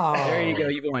 3. Oh, there you go.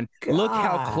 You won. Look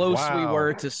how God. close we Wow.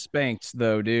 were to Spanked,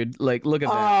 though, dude. Like, look at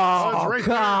that. Oh, it's right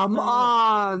there. come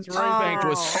on. Spanked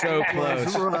was so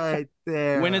It's close. right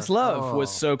there. When It's Love was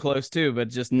Oh. so close, too, but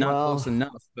just not Well, close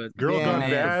enough. But Girl Yeah, Gone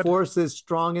man, Bad. the force is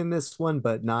strong in this one,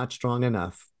 but not strong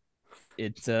enough.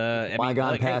 it's I mean,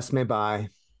 Bygone like, hey, passed me by.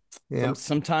 Yeah.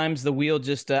 sometimes the wheel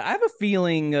just I have a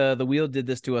feeling the wheel did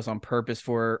this to us on purpose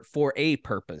for a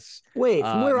purpose. Wait,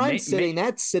 from where I'm may- sitting,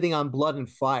 that's sitting on Blood and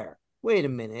Fire. Wait a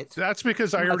minute. That's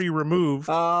because I already removed.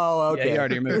 Oh, okay. Yeah, you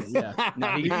already removed it, yeah. No,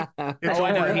 he- It's Oh,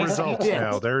 I know. over in He's- results yeah.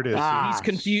 now. There it is. Ah, he's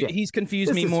confused. shit. He's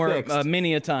confused This me is more fixed.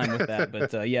 many a time with that.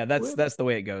 But yeah, that's the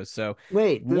way it goes. So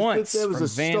Wait, Once that was from a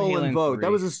Van stolen Halen vote. 3.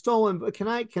 That was a stolen. Can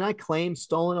I claim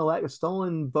stolen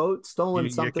vote, stolen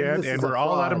You something? can, This and is a we're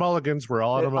all out of fraud. mulligans. We're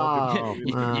all out of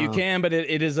mulligans. Oh, you can, but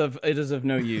it is of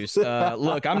no use.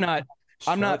 Look, I'm not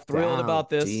Shut thrilled down,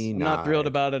 about this. I'm not thrilled denied.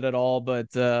 about it at all.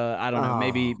 But I don't know.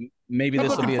 Maybe I'm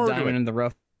this will be looking a forward to diamond it. in the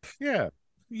rough. Yeah.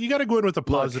 You got to go in with a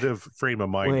positive frame of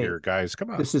mind Wait. here, guys.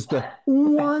 Come on. This is the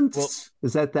once.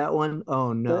 Is that one?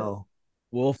 Oh no.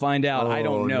 We'll find out. I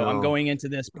don't Oh, know. I'm no. going into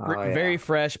this Oh, yeah. very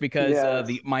fresh because Yeah.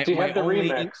 my Do you have the only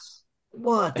remix?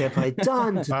 What have I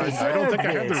done to I deserve don't think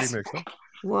I have the this? remix. No.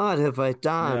 What have I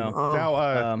done? No. Oh,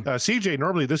 Now, CJ,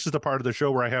 normally this is the part of the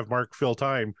show where I have Mark fill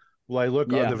time. Well, I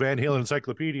look Yeah. on the Van Halen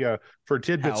Encyclopedia for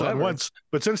tidbits on However- Once.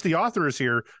 But since the author is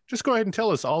here, just go ahead and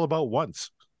tell us all about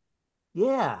Once.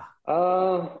 yeah.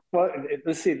 Well,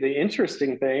 let's see. The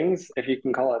interesting things, if you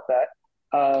can call it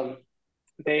that,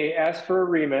 they asked for a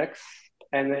remix,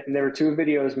 and there were 2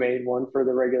 videos made, one for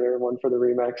the regular, one for the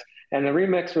remix. And the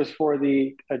remix was for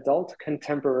the adult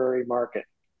contemporary market,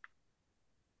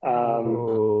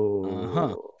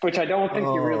 which I don't think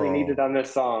you really Oh. needed on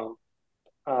this song.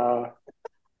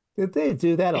 Did they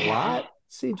do that a lot,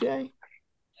 CJ?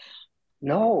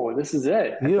 No, this is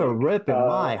it. I You're think. ripping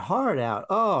my heart out.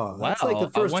 Oh, that's like Wow.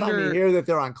 the first I time you wonder- hear that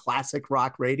they're on classic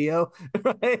rock radio,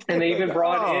 right? And they even Like,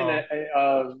 brought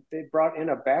oh, they brought in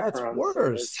a background singer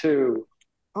worse. too.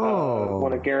 oh,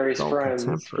 One of Gary's adult friends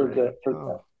contemporary. for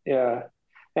Oh. yeah.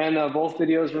 And both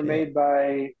videos were made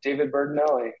by David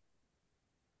Bertinelli.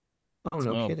 Oh,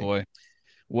 no Oh kidding. boy.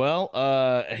 Well,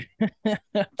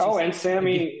 Oh, and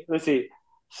Sammy, let's see.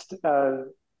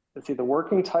 The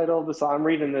working title of the song, I'm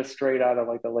reading this straight out of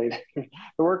like the late. The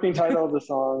working title of the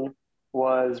song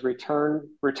was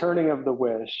Returning of the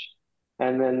Wish.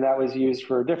 And then that was used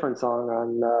for a different song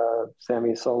on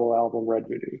Sammy's solo album, Red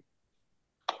Voodoo.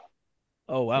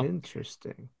 oh wow.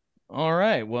 Interesting. All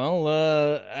right. Well,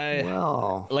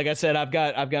 Well, like I said, I've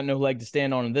got no leg to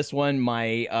stand on in this one.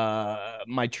 My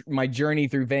journey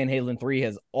through Van Halen 3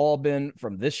 has all been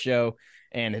from this show,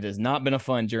 and it has not been a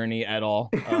fun journey at all.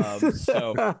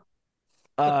 So,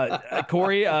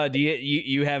 Corey, do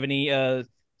you have any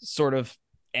sort of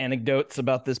anecdotes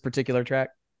about this particular track?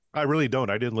 I really don't.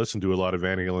 I didn't listen to a lot of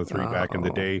Van Halen 3 back in the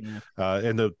Oh. day.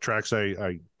 And the tracks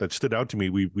I that stood out to me,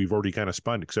 we've already kind of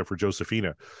spun, except for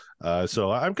Josephina.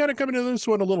 So I'm kind of coming to this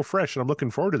one a little fresh, and I'm looking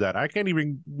forward to that.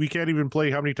 We can't even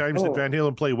play how many times did Oh. Van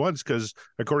Halen play Once, because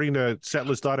according to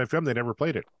setlist.fm, they never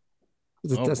played it.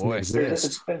 It Oh, doesn't boy.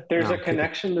 exist. There's No, a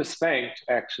connection to Spanked,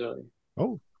 actually.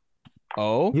 Oh,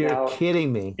 Oh, You're Now-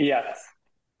 kidding me. Yes.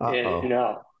 Uh-oh.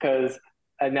 No, because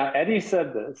now Eddie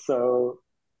said this, so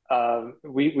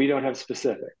we don't have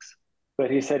specifics,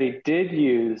 but he said he did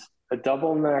use a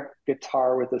double neck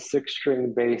guitar with a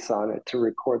 6-string bass on it to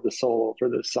record the solo for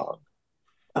this song.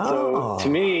 So to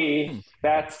me,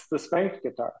 that's the Spanked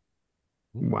guitar.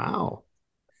 Wow.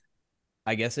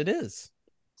 I guess it is.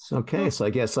 Okay, so I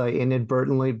guess I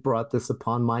inadvertently brought this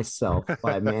upon myself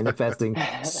by manifesting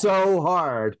so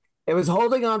hard. It was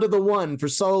holding on to the one for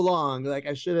so long. Like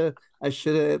I should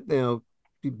have,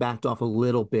 be backed off a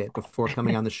little bit before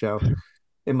coming on the show.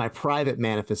 In my private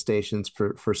manifestations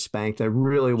for Spanked, I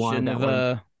really wanted Shouldn't that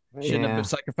have one. shouldn't have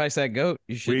sacrificed that goat.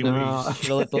 You should We- have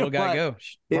let the little guy go.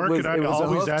 Mark and I it was a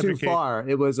always hoof too advocate- far.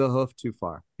 It was a hoof too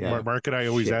far. Yeah. Mark and I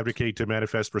always Shit. advocate to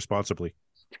manifest responsibly.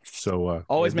 So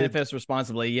Always I did- manifest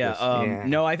responsibly. Yeah. Yes. Yeah.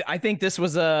 No, I think this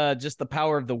was just the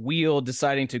power of the wheel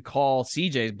deciding to call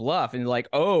CJ's bluff and like,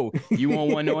 oh, you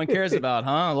want one no one cares about,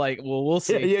 huh? Like, well, we'll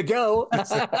There see. you go.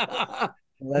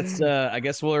 Let's. I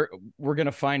guess we're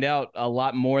gonna find out a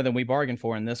lot more than we bargained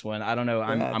for in this one. I don't know.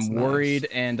 I'm That's worried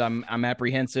nice. and I'm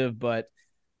apprehensive, but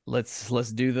let's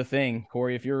do the thing,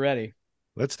 Corey. If you're ready.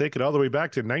 Let's take it all the way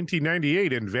back to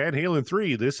 1998 and Van Halen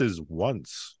 3. This is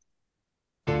Once.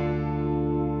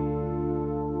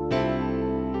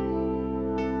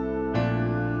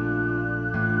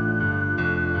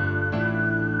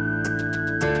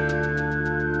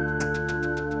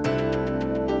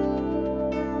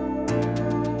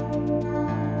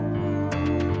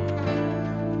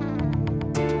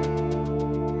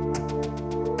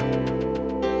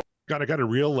 God, I got a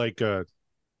real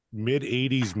mid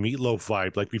 80s Meatloaf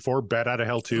vibe, like before Bat Out of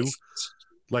Hell 2,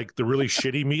 like the really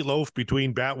shitty Meatloaf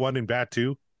between Bat 1 and Bat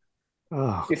 2.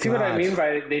 Oh, You see what I God. mean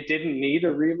by they didn't need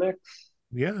a remix?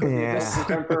 Yeah. This is Yeah.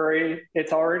 contemporary.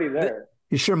 It's already there.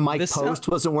 You sure Mike This Post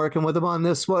wasn't working with him on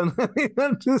this one? I mean,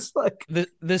 I'm just like,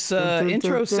 This Dun, dun,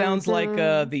 intro dun, sounds dun, like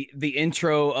dun. the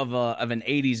intro of an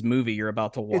 80s movie you're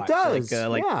about to watch. it does.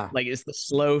 Like yeah. like it's the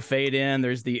slow fade in.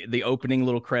 There's the opening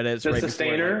little credits The right before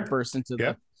sustainer? it like, bursts into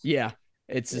Yeah. the yeah.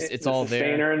 It's just, it's The all there.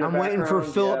 sustainer in the I'm waiting for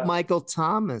background, Philip yeah. Michael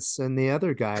Thomas and the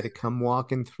other guy to come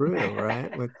walking through,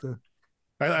 right? With the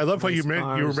I love how Nice you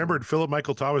cars remembered Philip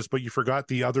Michael Thomas, but you forgot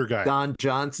the other guy. Don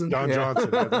Johnson. Don Johnson.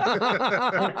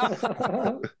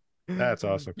 That's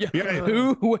awesome. Yeah. Yeah.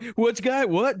 Who? Which guy?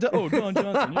 What? Oh, Don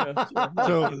Johnson. Yeah.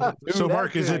 So that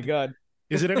Mark, is Oh my it God.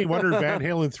 is it any wonder Van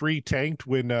Halen 3 tanked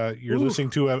when you're listening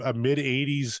to a mid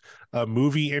 80s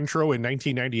movie intro in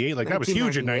 1998? Like that was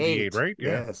huge in 98, right?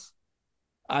 Yeah. Yes.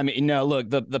 I mean, no, look,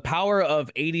 the power of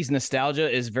 80s nostalgia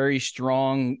is very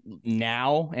strong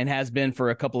now and has been for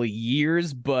a couple of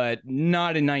years, but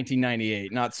not in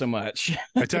 1998, not so much.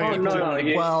 I tell Oh, you,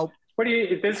 no. Well, What do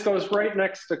you? This goes right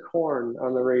next to Corn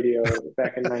on the radio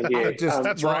back in '98.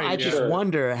 That's right, I just yeah.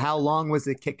 wonder how long was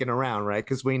it kicking around, right?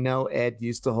 Because we know Ed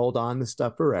used to hold on to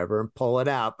stuff forever and pull it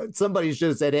out, but somebody should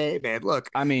have said, "Hey, man, look,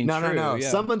 I mean, no, true, no, yeah.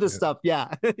 some of the stuff, yeah,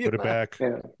 put it back.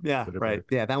 Yeah. yeah, Put it right, back.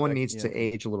 yeah, that one Like, needs yeah. to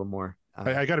age a little more."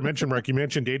 I got to mention, Mark, you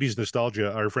mentioned 80s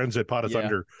nostalgia. Our friends at Pot of Yeah.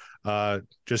 Thunder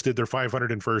just did their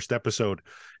 501st episode.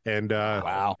 And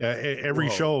Wow. every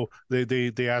Whoa. show,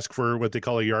 they ask for what they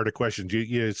call a yard of questions.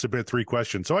 You submit 3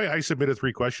 questions. So I submitted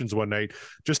 3 questions one night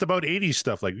just about 80s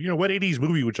stuff. Like, what 80s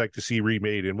movie would you like to see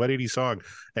remade and what 80s song?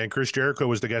 And Chris Jericho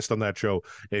was the guest on that show.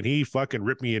 And he fucking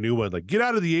ripped me a new one. Like, get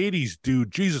out of the 80s,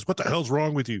 dude. Jesus, what the hell's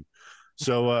wrong with you?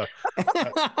 So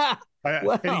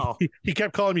Wow. he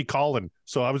kept calling me Colin.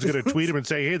 So I was going to tweet him and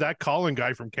say, hey, that Colin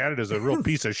guy from Canada is a real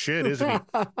piece of shit, isn't he?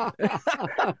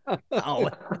 Oh,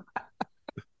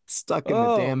 Stuck in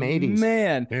the damn 80s.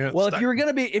 man. Yeah, Well, stuck- if you're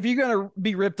gonna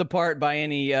be ripped apart by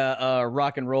any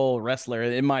rock and roll wrestler,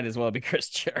 it might as well be Chris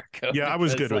Jericho. Yeah, I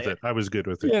was because, good with like, it. I was good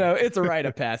with it. It's a rite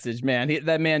of passage, man.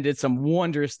 That man did some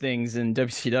wondrous things in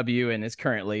WCW and is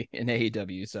currently in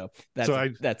AEW. So that's So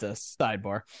that's a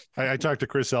sidebar. I talked to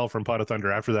Chris L from Pot of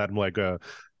Thunder after that. I'm like,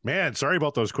 man, sorry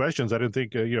about those questions. I didn't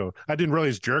think, I didn't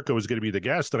realize Jericho was going to be the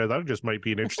guest, and I thought it just might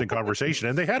be an interesting conversation.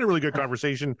 And they had a really good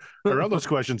conversation around those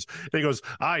questions. And he goes,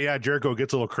 yeah, Jericho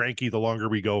gets a little cranky the longer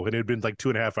we go. And it had been like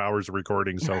 2.5 hours of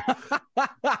recording. So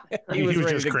he was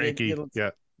ready just to cranky.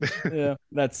 yeah,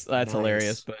 that's Nice.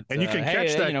 hilarious. But And you can hey,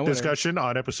 catch that whatever. discussion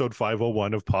on episode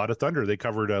 501 of Pot of Thunder. They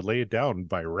covered Lay It Down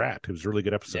by Rat. It was a really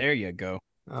good episode. There you go.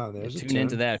 Oh, there's a Tune into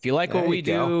tune. that. If you like There what we you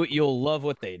go. do, you'll love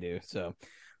what they do. So,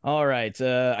 all right.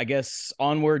 I guess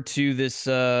onward to this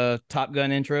Top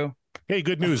Gun intro. Hey,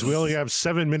 good news. We only have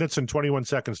 7 minutes and 21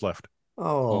 seconds left.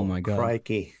 Oh, my God.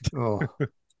 crikey. Oh.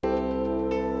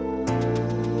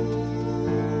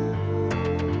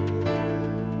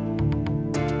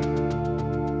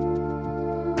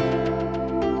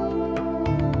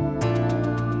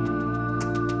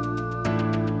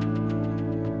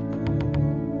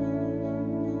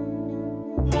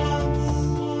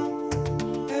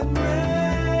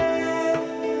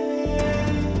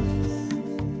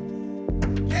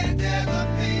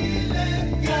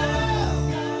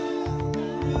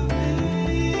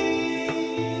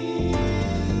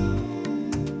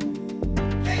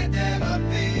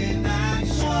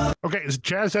 Okay,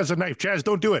 Chaz has a knife. Chaz,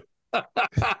 don't do it.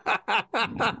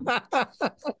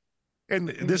 And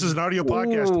this is an audio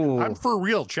podcast. Ooh. I'm for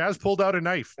real. Chaz pulled out a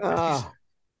knife.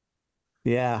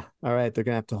 Yeah. All right. They're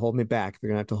gonna have to hold me back.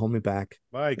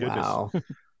 My goodness. Wow.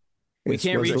 We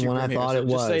can't reach the you one from I here, thought so it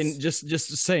was.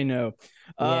 just say no.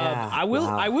 Yeah, I will.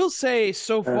 wow. I will say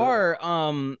so far.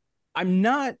 I'm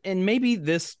not, and maybe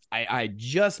this. I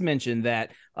just mentioned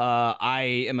that.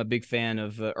 I am a big fan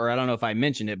of, or I don't know if I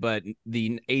mentioned it, but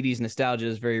the '80s nostalgia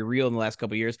is very real in the last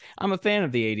couple of years. I'm a fan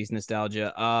of the '80s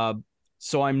nostalgia.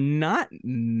 So I'm not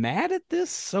mad at this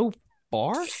so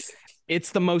far.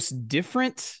 It's the most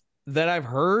different that I've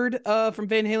heard from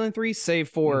Van Halen 3, save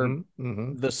for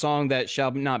the song that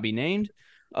shall not be named.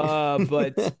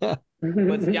 But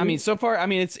I mean, so far, I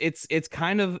mean, it's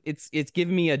kind of it's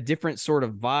giving me a different sort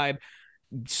of vibe.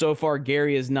 So far,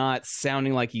 Gary is not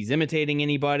sounding like he's imitating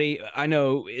anybody. I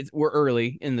know we're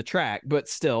early in the track, but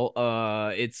still,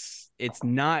 it's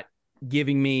not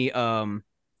giving me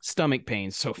stomach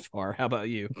pain so far. How about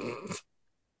you?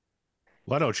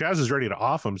 Well, no, Chaz is ready to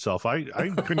off himself. I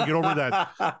couldn't get over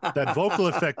that vocal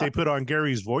effect they put on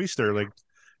Gary's voice there. Like,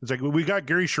 it's like, we got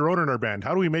Gary Cherone in our band.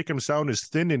 How do we make him sound as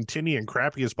thin and tinny and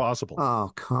crappy as possible?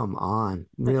 Oh, come on.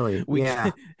 Really?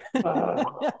 Yeah.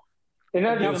 And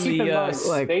now keep in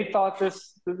mind, they thought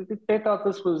this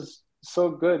was so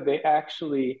good. They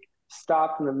actually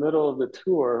stopped in the middle of the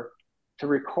tour to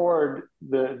record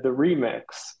the remix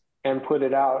and put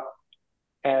it out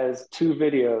as 2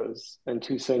 videos and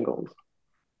 2 singles.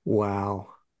 Wow.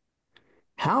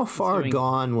 How far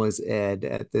gone was Ed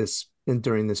at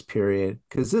during this period?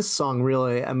 Because this song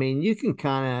really, I mean, you can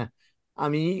kind of, I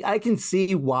mean, I can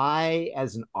see why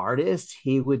as an artist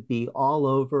he would be all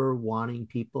over wanting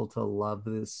people to love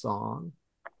this song.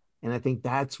 And I think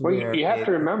that's where you have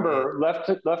to remember,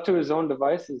 left to his own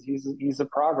devices, he's a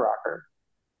prog rocker.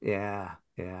 Yeah.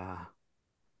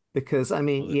 Because I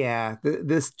mean,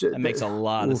 that makes a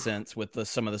lot of sense with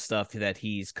some of the stuff that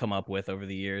he's come up with over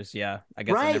the years. Yeah, I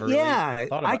guess right.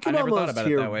 I could almost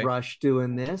hear Rush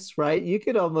doing this. Right, you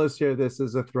could almost hear this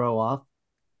as a throw off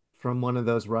from one of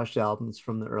those Rush albums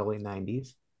from the early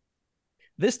 '90s.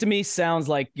 This to me sounds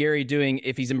like Gary doing,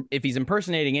 if he's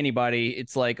impersonating anybody,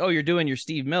 it's like, oh, you're doing your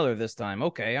Steve Miller this time.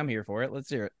 Okay, I'm here for it. Let's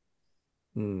hear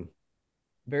it.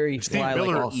 Very fly like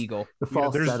an eagle. The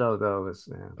falsetto, though, is.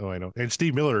 Yeah. Oh, I know. And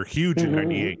Steve Miller, huge in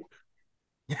 '98.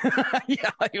 Yeah,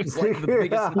 he was like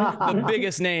the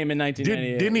biggest name in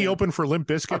 1998. Didn't he open for Limp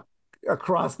Bizkit?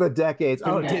 Across the decades.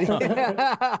 Oh, did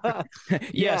he?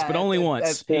 Yes, but only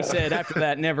once. He said after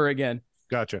that, never again.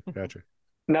 Gotcha.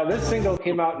 Now, this single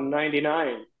came out in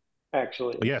 '99,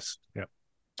 actually. Yes. Yeah.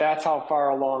 That's how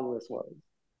far along this was.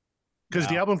 Because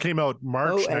the album came out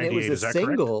March '98. And it was a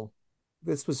single. Correct?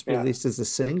 This was released as a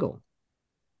single.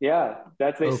 Yeah,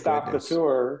 they stopped the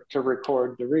tour to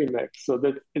record the remix, so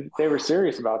that they were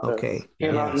serious about this. Okay,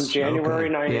 came out in January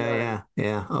 '99.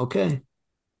 Yeah. Okay,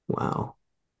 wow.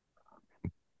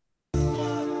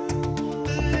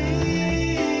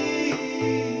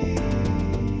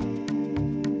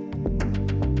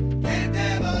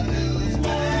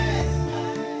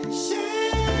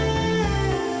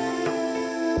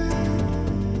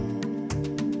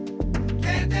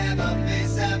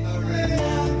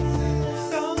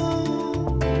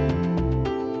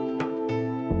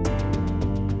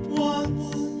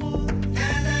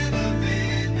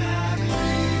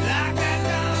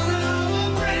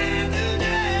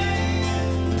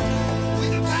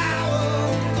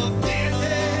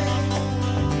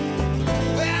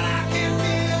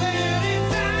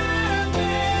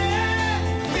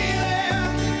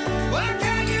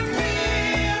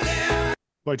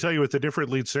 I tell you, with a different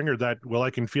lead singer, that "Well, I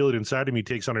Can Feel It Inside of Me"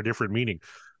 takes on a different meaning,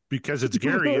 because it's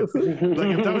Gary. If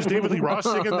that was David Lee Roth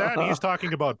singing that, he's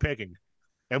talking about pegging,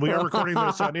 and we are recording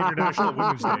this on International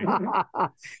Women's Day.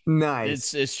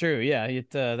 Nice. It's true. Yeah.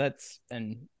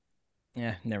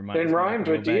 Never mind. It rhymed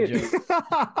with deity.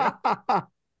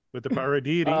 With the power of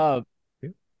deity.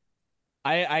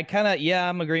 I kind of,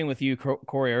 I'm agreeing with you,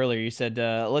 Corey. Earlier, you said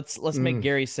let's make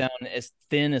Gary sound as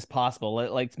thin as possible.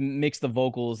 Like mix the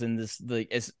vocals in this.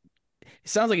 It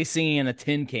sounds like he's singing in a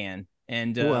tin can,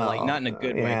 and like not in a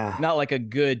good way, not like a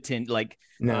good tin, like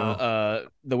the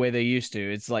way they used to.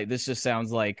 It's like, this just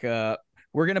sounds like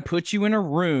we're gonna put you in a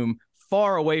room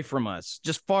far away from us,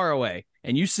 just far away,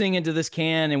 and you sing into this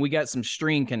can, and we got some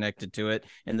string connected to it,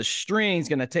 and the string's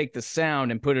going to take the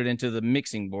sound and put it into the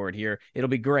mixing board here. It'll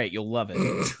be great. You'll love it.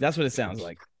 That's what it sounds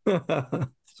like.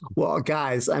 Well,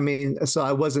 guys, I mean,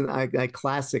 so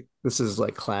this is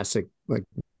like classic, like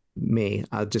me.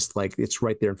 I just like, it's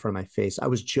right there in front of my face. I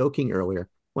was joking earlier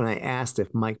when I asked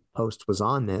if Mike Post was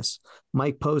on this.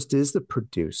 Mike Post is the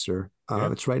producer.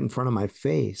 It's right in front of my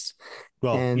face.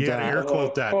 Well, And, air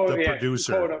quote that, the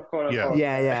producer. Quote,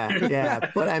 Yeah.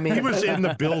 But I mean, he was in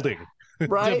the building.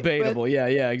 Right? Debatable. But,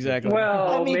 yeah, exactly.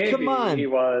 Well, I mean, maybe come on. he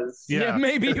was. Yeah,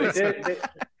 maybe he was.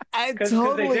 I Because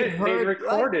totally they heard.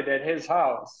 recorded at his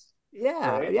house.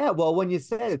 Yeah, right? yeah. Well, when you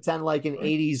said it sounded like an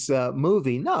 80s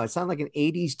movie, no, it sounded like an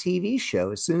 80s TV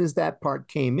show as soon as that part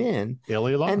came in.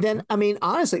 LA Law. And then, I mean,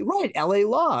 honestly, right, LA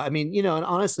Law. I mean, you know, and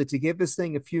honestly, to give this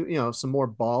thing a few, you know, some more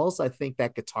balls, I think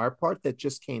that guitar part that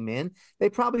just came in, they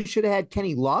probably should have had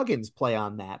Kenny Loggins play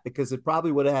on that because it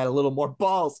probably would have had a little more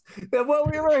balls than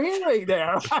what we were hearing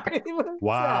there. I mean, what is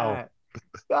Wow. that?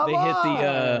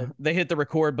 They hit the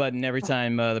record button every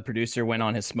time the producer went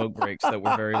on his smoke breaks that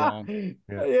were very long.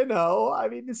 Yeah. You know, I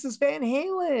mean, this is Van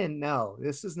Halen. No,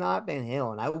 this is not Van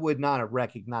Halen. I would not have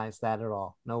recognized that at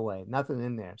all. No way. Nothing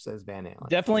in there says Van Halen.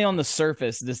 Definitely on the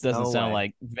surface, this doesn't No sound way.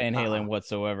 like Van Halen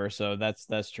whatsoever. So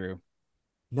that's true.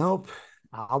 Nope.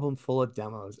 Album full of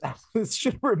demos. This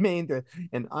should have remained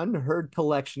an unheard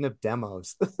collection of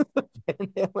demos. Van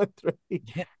Halen 3.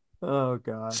 Yeah. Oh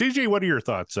God. CJ, what are your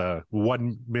thoughts?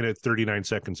 1 minute 39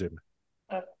 seconds in.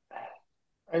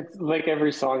 It's like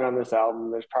every song on this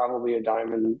album, there's probably a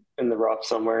diamond in the rough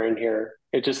somewhere in here.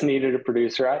 It just needed a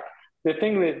producer.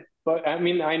 But I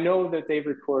mean, I know that they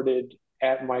recorded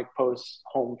at Mike Post's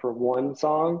home for one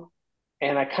song,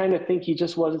 and I kind of think he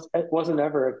just wasn't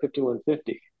ever at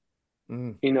 5150.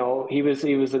 You know, he was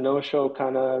a no-show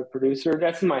kind of producer.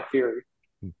 That's my theory.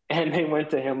 And they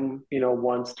went to him, you know,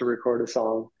 once to record a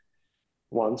song.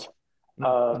 Once.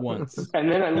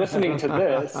 And then I'm listening to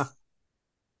this.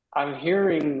 I'm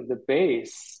hearing the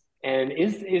bass, and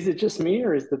is it just me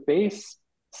or is the bass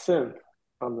synth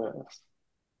on this?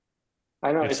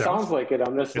 I know it sounds like it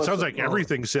on this. It sounds like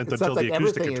everything's synth until the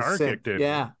acoustic guitar kicked in.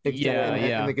 Yeah, exactly.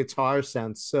 Yeah. And the guitar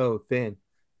sounds so thin.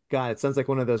 God, it sounds like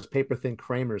one of those paper thin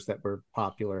Kramers that were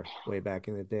popular way back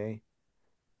in the day.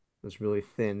 Those really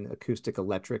thin acoustic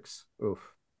electrics. Oof.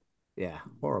 Yeah,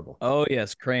 horrible. Oh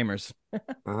yes, Kramer's.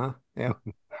 Yeah.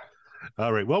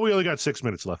 All right. Well, we only got 6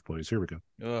 minutes left, boys. Here we go.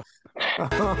 Ugh.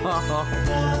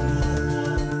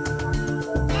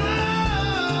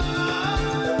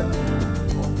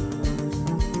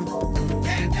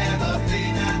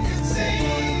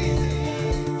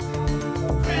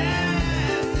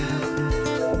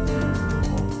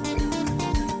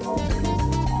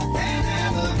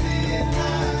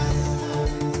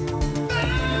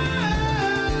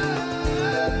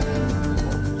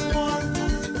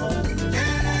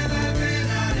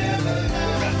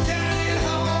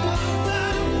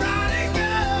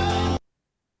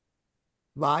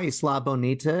 La Isla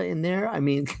Bonita in there. I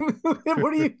mean,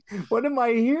 what am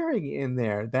I hearing in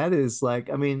there? That is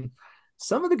like, I mean,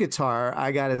 some of the guitar,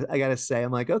 I gotta say,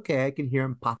 I'm like, okay, I can hear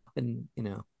him popping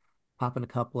a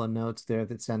couple of notes there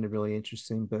that sounded really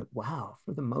interesting. But wow,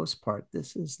 for the most part,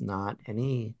 this is not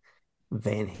any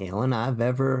Van Halen I've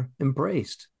ever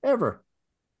embraced, ever.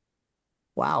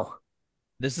 Wow.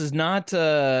 This is not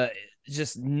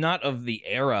just not of the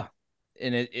era,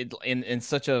 and it in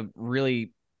such a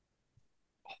really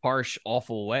harsh,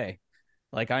 awful way.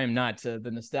 Like I am not. The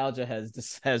nostalgia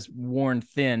has worn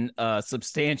thin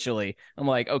substantially. I'm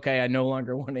like, okay, I no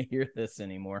longer want to hear this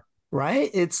anymore. Right?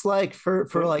 It's like for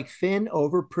like thin,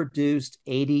 overproduced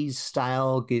 80s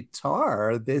style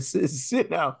guitar, this is,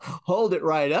 hold it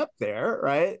right up there,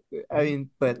 right? I mean,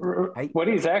 but what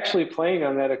he's actually playing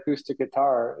on that acoustic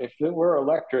guitar, if it were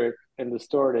electric and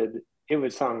distorted, it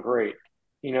would sound great.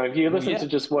 You know, if you listen to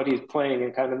just what he's playing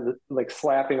and kind of like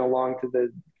slapping along to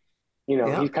the,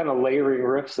 he's kind of layering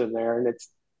riffs in there, and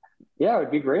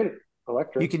it'd be great.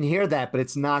 Electric. You can hear that, but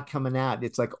it's not coming out.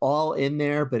 It's like all in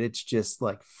there, but it's just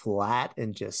like flat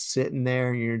and just sitting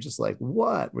there. And you're just like,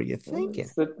 what were you thinking?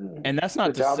 And that's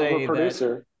not to say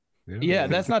producer. Yeah,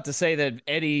 that's not to say that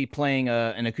Eddie playing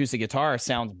an acoustic guitar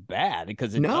sounds bad,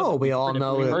 because we all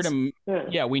know we heard him.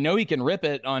 Yeah, we know he can rip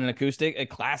it on an acoustic, a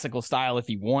classical style if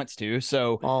he wants to.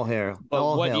 So all hair.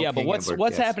 But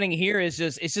what's happening here is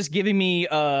just giving me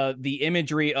the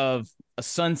imagery of a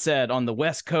sunset on the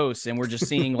West Coast, and we're just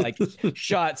seeing like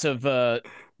shots of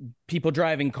people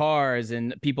driving cars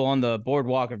and people on the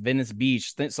boardwalk of Venice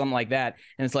Beach, something like that.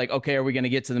 And it's like, okay, are we going to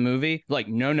get to the movie? Like,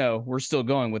 no, we're still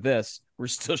going with this. We're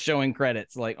still showing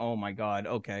credits. Like, oh my God.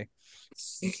 Okay.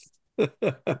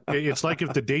 It's like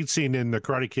if the date scene in The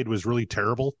Karate Kid was really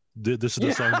terrible, this is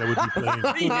the song that would be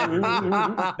playing.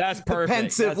 That's The perfect.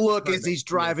 pensive That's look perfect. as he's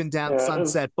driving down Yeah.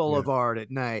 Sunset Boulevard at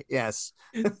night. Yes.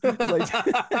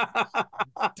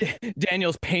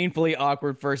 Daniel's painfully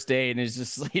awkward first date, and it's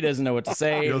just he doesn't know what to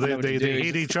say. You know, doesn't know what they to do. hate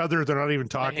He's just- each other. They're not even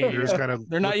talking. They're just kind of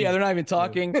They're not. Yeah, they're not even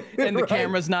talking, and the Right.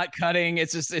 camera's not cutting.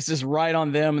 It's just right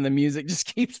on them, and the music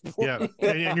just keeps playing. yeah,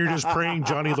 and you're just praying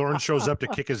Johnny Lawrence shows up to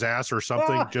kick his ass or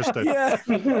something, just to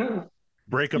Yeah.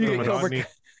 break up You the get Cobra monotony.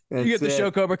 You get the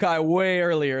show Cobra Kai way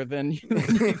earlier than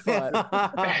you thought.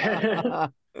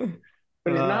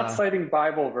 But he's not citing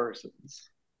Bible verses.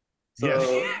 So,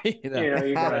 Yes. you know,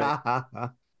 you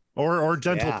gotta, Or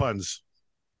dental Yeah. puns.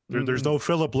 There's no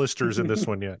Philip listers in this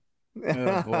one yet.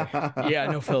 Oh, boy. Yeah,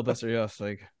 no filibuster. Yes,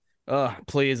 like, oh,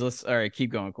 please, let's. All right,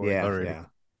 keep going, Corey. Yeah, All right.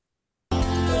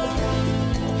 yeah.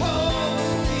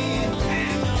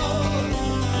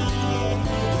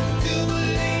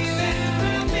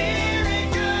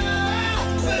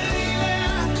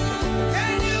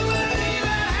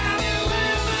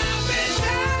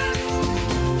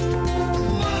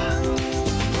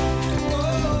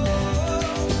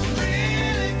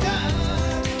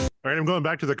 All right, I'm going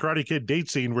back to the Karate Kid date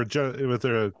scene with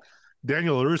Daniel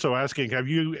LaRusso asking, "Have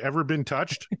you ever been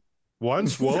touched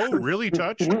once? Whoa, really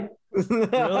touched?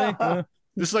 Really?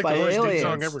 This is like By the worst date aliens.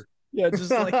 song ever." Yeah,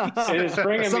 just like it is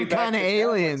bringing Some me back kind to of Catholic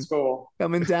alien. school.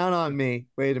 Coming down on me.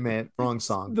 Wait a minute. Wrong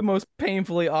song. the most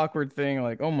painfully awkward thing.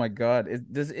 Like, oh my god,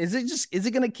 is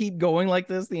it gonna keep going like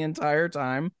this the entire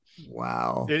time?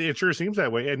 Wow. It sure seems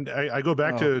that way. And I go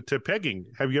back to pegging.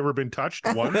 Have you ever been touched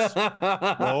once?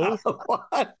 Whoa.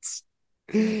 What?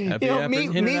 Happy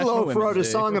International Meatloaf Women's wrote a Day.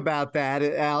 song about that.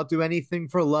 I'll do anything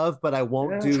for love, but I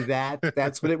won't do that.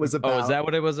 That's what it was about. Oh, is that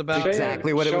what it was about?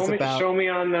 Exactly what it was about. Show me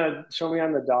on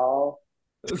the doll.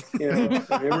 You know,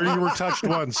 Where you were touched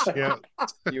once. Yeah.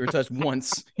 You were touched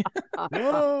once.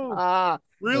 Whoa. Ah,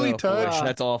 Really Oh, boy, touched.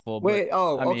 that's awful. but- wait.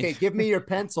 Oh, I mean- okay. Give me your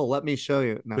pencil. Let me show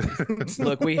you. No.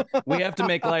 Look, we have to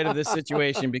make light of this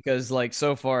situation because, like,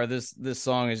 so far this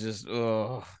song is just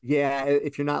Yeah.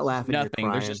 If you're not laughing, nothing.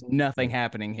 you're There's crying. just nothing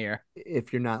happening here.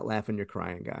 If you're not laughing, you're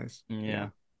crying, guys. Yeah.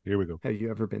 Here we go. Have you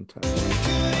ever been touched?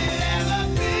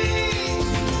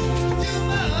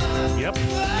 Yep.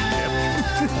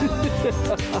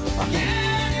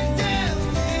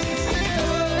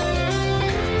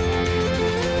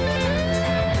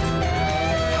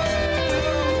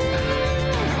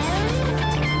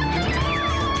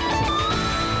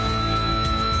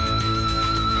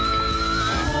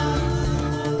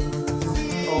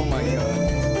 Oh my god.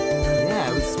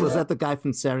 Yeah. Was that the guy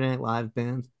from Saturday Night Live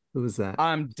band? Who was that?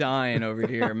 I'm dying over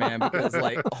here, man, because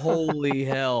like holy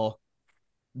hell.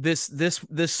 This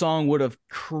song would have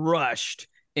crushed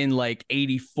in like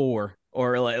 84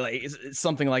 or like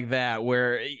something like that,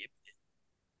 where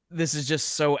this is just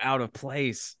so out of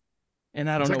place. And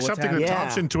I don't It's know like what's something happening. the Yeah.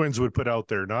 Thompson twins would put out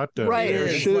there, not Right. it It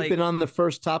is, should have like- been on the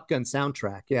first Top Gun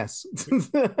soundtrack. Yes.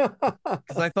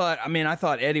 Because I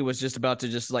thought Eddie was just about to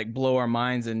just like blow our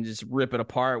minds and just rip it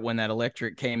apart when that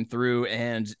electric came through.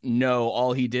 And no,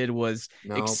 all he did was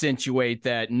No. accentuate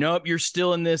that. Nope, you're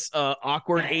still in this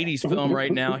awkward 80s film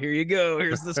right now. Here you go.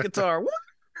 Here's this guitar.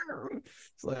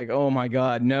 It's like, oh my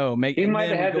God, no. he and might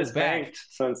then have had it goes this banked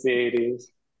since the 80s.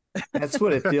 That's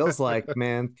what it feels like,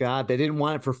 man. God, they didn't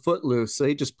want it for Footloose, so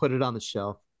he just put it on the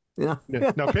shelf. Yeah.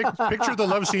 Yeah. Now picture the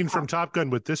love scene from Top Gun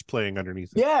with this playing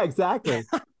underneath it. Yeah, exactly.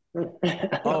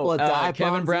 Oh, of dive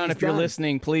Kevin bombs Brown, and if he's you're done.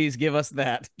 listening, please give us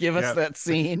that. Give us Yeah. that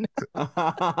scene.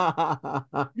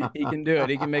 He can do it.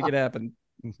 He can make it happen.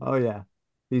 Oh yeah,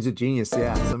 he's a genius.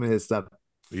 Yeah, some of his stuff.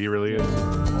 He really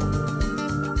is.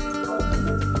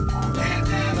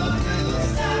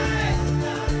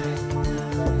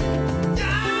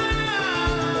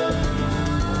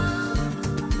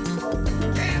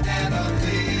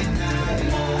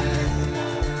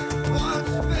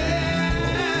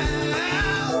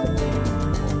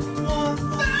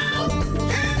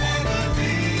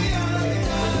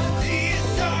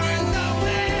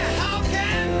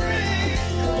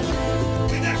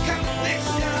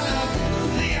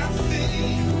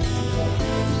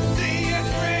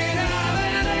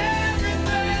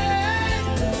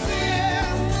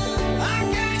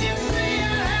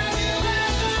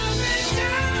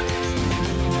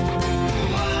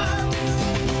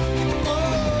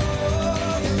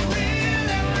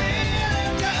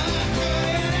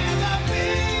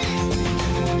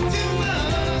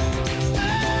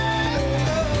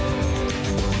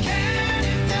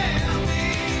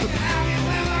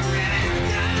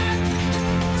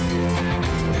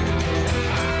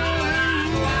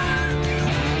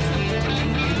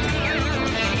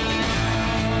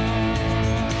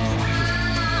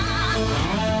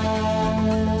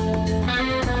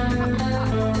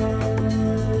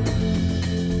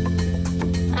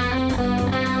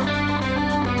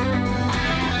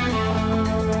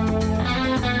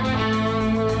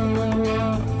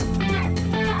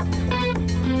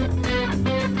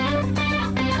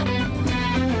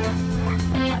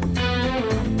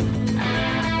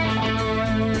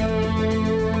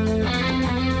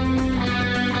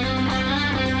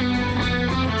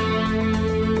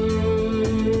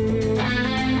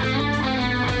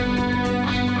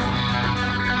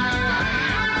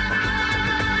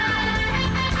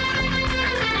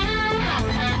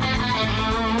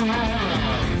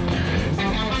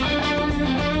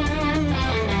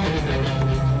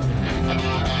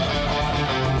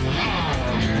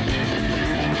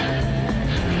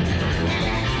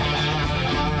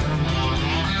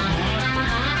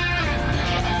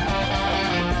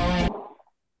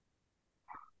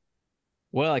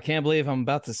 Well, I can't believe I'm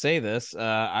about to say this.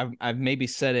 I've maybe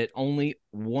said it only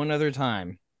one other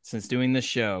time since doing this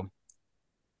show,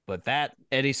 but that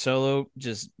Eddie solo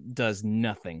just does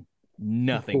nothing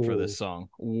for this song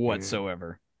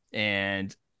whatsoever.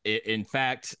 And in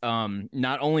fact,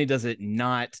 not only does it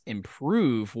not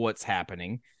improve what's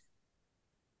happening,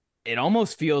 it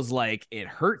almost feels like it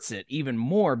hurts it even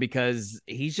more because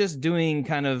he's just doing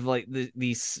kind of like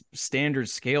these standard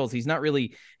scales. He's not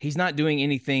doing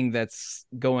anything that's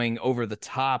going over the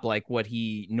top like what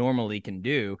he normally can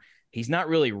do. He's not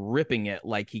really ripping it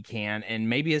like he can. And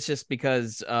maybe it's just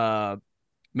because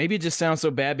maybe it just sounds so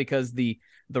bad because the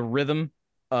rhythm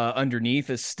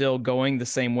underneath is still going the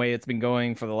same way it's been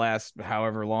going for the last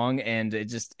however long, and it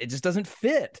just doesn't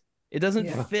fit. It doesn't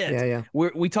fit. Yeah.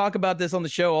 We talk about this on the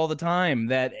show all the time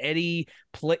that Eddie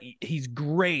he's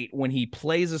great when he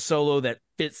plays a solo that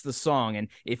fits the song, and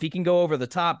if he can go over the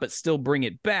top but still bring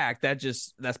it back,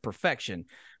 that's perfection.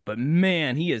 But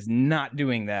man, he is not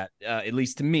doing that. At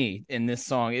least to me in this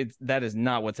song, that is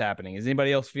not what's happening. Is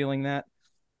anybody else feeling that?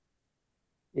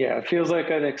 Yeah, it feels like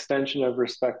an extension of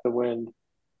Respect the Wind.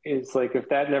 It's like if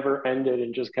that never ended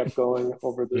and just kept going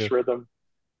over this rhythm,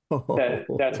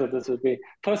 that's what this would be.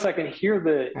 Plus, I can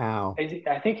hear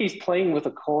I think he's playing with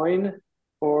a coin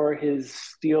or his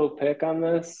steel pick on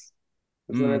this.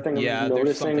 Is that a thing I'm noticing?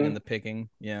 There's something in the picking.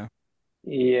 Yeah,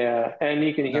 and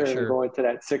you can hear him sure. going to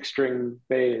that 6-string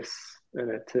bass in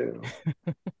it too.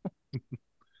 A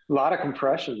lot of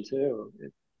compression too.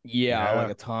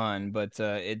 Like a ton, but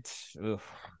it's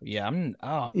man,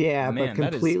 but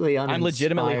completely uninspired. I'm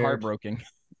legitimately heartbroken.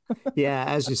 Yeah,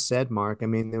 as you said, Mark, I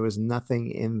mean, there was nothing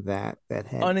in that had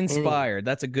uninspired.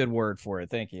 That's a good word for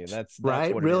it. Thank you. That's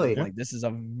right. What really, it is. Like this is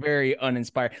a very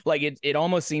uninspired. Like it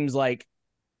almost seems like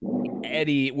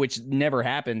Eddie, which never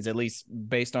happens, at least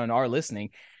based on our listening,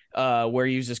 where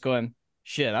he was just going,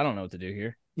 "Shit, I don't know what to do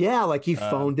here." Yeah, like he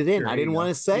phoned it in. I didn't want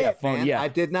to say it. I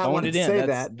did not want to say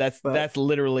that. That's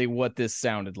literally what this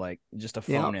sounded like. Just a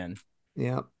phone in.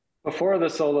 Yeah. Before the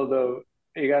solo, though,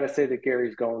 you got to say that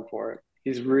Gary's going for it.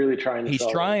 He's really trying to. He's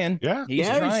trying. Yeah, he's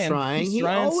trying. He's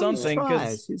trying something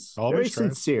because he's very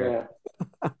sincere.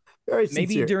 Yeah. Very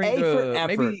sincere.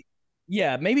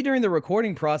 Maybe during the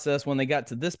recording process when they got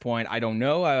to this point, I don't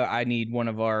know. I need one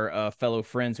of our fellow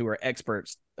friends who are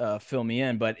experts fill me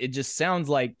in, but it just sounds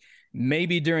like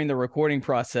maybe during the recording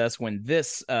process when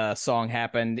this song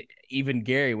happened, even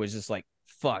Gary was just like,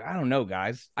 fuck, I don't know,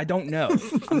 guys. I don't know.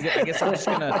 I guess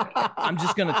I'm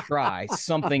just gonna try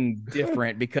something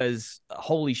different because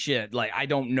holy shit, like I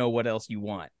don't know what else you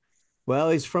want.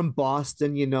 Well, he's from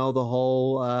Boston, the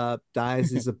whole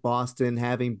Diocese of Boston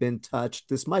having been touched.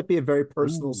 This might be a very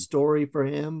personal story for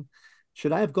him.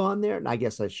 Should I have gone there? I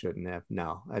guess I shouldn't have.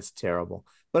 No, that's terrible.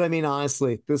 But I mean,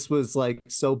 honestly, this was like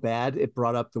so bad. It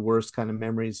brought up the worst kind of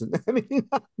memories. And I mean,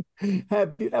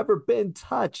 have you ever been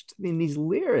touched? I mean, these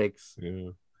lyrics,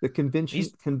 the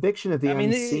conviction of the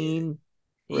unseen,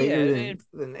 greater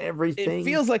than everything. It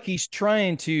feels like he's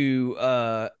trying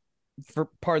to, for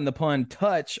pardon the pun,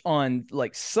 touch on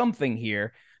like something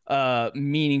here,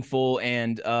 meaningful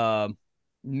and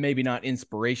maybe not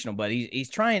inspirational, but he's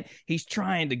trying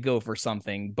to go for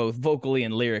something both vocally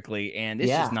and lyrically, and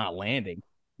it's just not landing.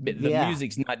 The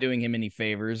music's not doing him any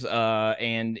favors,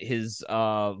 and his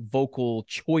vocal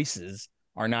choices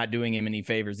are not doing him any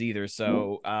favors either.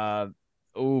 So,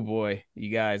 oh boy, you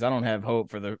guys, I don't have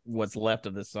hope for what's left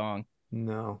of this song.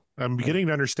 No. I'm beginning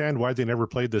to understand why they never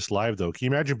played this live, though. Can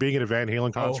you imagine being at a Van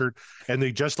Halen concert and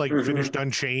they just like finished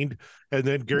Unchained, and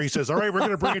then Gary says, all right, we're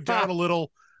going to bring it down a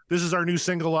little. This is our new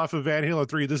single off of Van Halen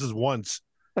 3. This is Once.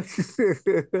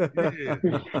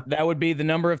 That would be the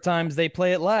number of times they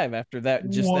play it live after that.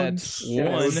 Just Once.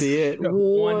 one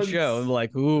show.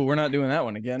 Like, ooh, we're not doing that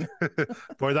one again.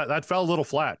 Boy, that fell a little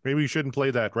flat. Maybe you shouldn't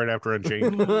play that right after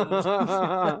Unchained.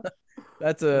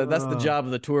 That's the job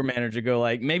of the tour manager. Go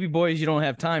like, maybe boys, you don't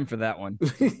have time for that one.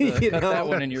 Cut that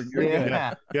one and you're good.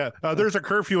 Yeah. There's a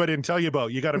curfew I didn't tell you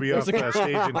about. You got to be off the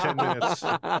stage in 10 minutes.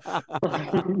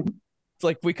 It's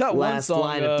like we cut Last one song.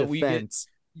 line of defense.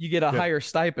 You get a higher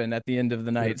stipend at the end of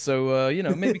the night. So,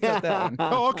 maybe cut that one.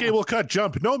 Oh, okay. We'll cut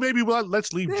Jump. No, maybe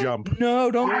let's leave Jump.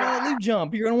 No, don't leave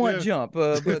Jump. You're going to want Jump.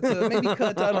 But maybe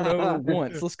cut, I don't know,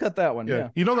 Once. Let's cut that one. Yeah.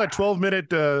 You know that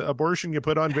 12-minute abortion you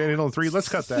put on Van Halen 3? Let's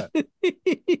cut that.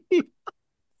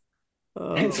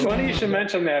 It's funny you should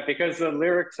mention that because the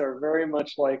lyrics are very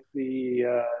much like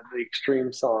the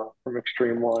Extreme song from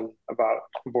Extreme 1 about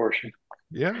abortion.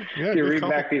 Yeah. You read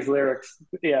back these lyrics.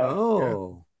 Yeah.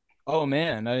 Oh. Oh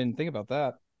man, I didn't think about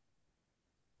that.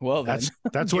 Well, then.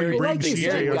 That's what you Gary, bring Like you CJ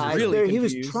said, over guys, really here. he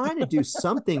was confused. trying to do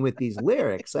something with these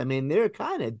lyrics. I mean, they're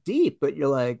kind of deep, but you're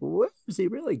like, where is he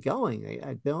really going?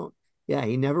 I don't. Yeah,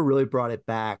 he never really brought it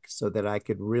back so that I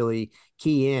could really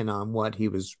key in on what he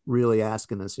was really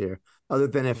asking us here, other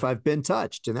than if I've been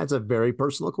touched. And that's a very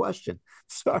personal question.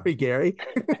 Sorry, Gary.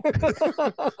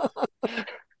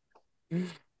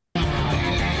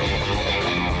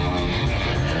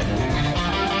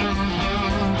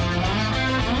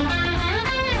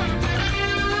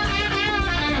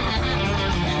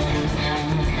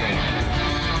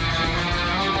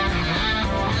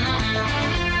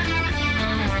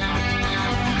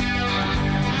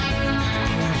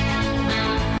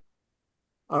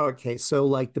 Okay, so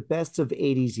like the best of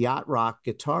 80s yacht rock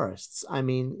guitarists. I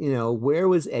mean, where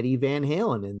was Eddie Van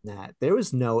Halen in that? There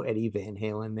was no Eddie Van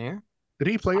Halen there. Did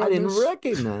he play on I didn't this?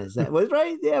 recognize that. Was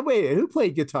right? Yeah, wait, who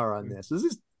played guitar on this? Is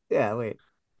this wait.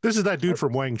 This is that dude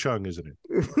from Wang Chung, isn't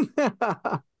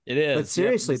it? It is. But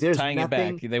seriously, it's there's tying it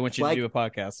nothing back. They want you like- to do a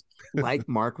podcast. Like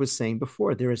Mark was saying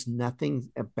before, there is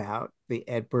nothing about the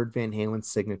Edward Van Halen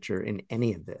signature in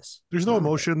any of this. There's no None of it.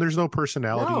 emotion. There's no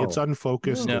personality. No. It's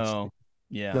unfocused. No. It's- No.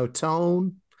 Yeah. No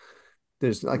tone.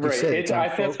 There's like you Right. said, it's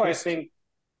That's why I unfocused. think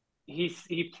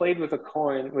he played with a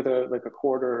coin with a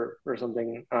quarter or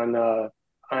something on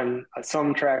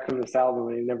some track from this album,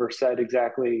 and he never said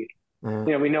exactly.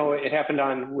 We know it happened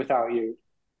on Without You.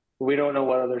 We don't know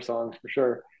what other songs for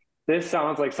sure. This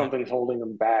sounds like something's holding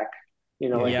him back.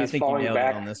 Like yeah, I he's think you falling nailed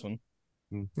back. it on this one.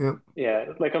 Yeah. Yeah,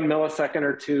 like a millisecond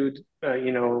or two,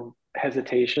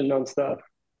 hesitation on stuff.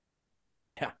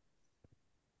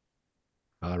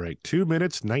 All right. 2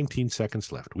 minutes, 19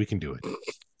 seconds left. We can do it.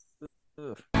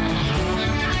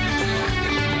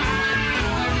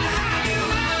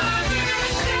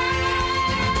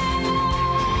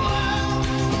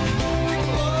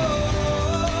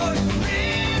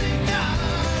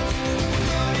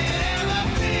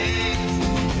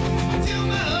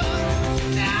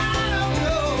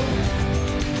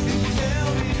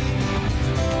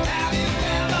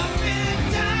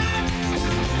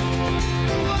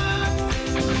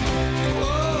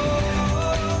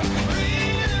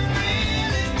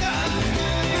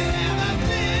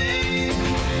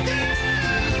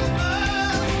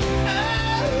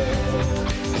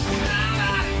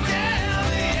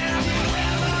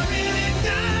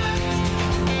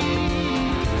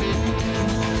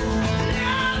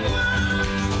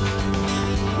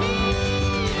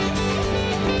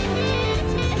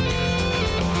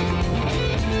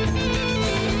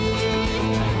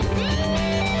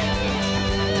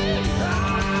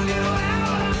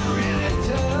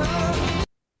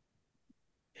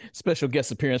 Special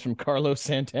guest appearance from Carlos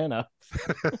Santana.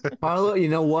 Carlo, you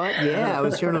know what? Yeah, I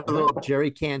was hearing a little Jerry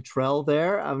Cantrell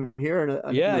there. I'm hearing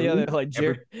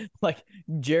They're like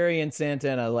Jerry and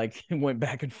Santana like went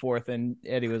back and forth, and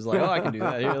Eddie was like, "Oh, I can do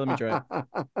that. Here, let me try it."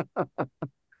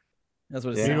 That's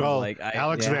what it sounded Meanwhile, like.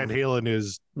 Alex Van Halen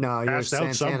is No, you're passed out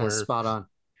Santana somewhere. spot on.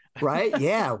 Right?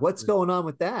 Yeah. What's going on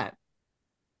with that?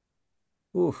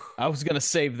 Oof. I was gonna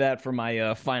save that for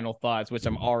my final thoughts, which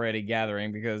I'm already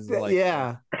gathering because like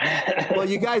Yeah. Well,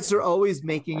 you guys are always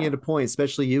making it a point,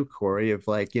 especially you, Corey, of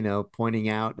like, pointing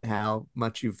out how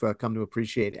much you've come to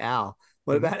appreciate Al.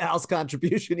 What about Al's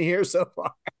contribution here so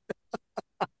far?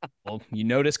 well, you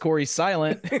notice Corey's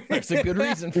silent. There's a good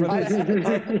reason for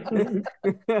this.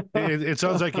 It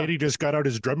sounds like Eddie just got out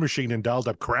his drum machine and dialed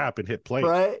up crap and hit play.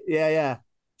 Right? Yeah.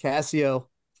 Casio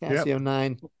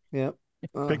 9. Yep.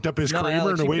 Picked up his No, Kramer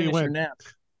Alex, and you away he finish your went. nap.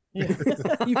 Yeah.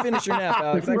 You finish your nap,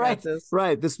 Alex. I got this.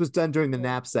 Right. This was done during the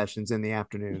nap sessions in the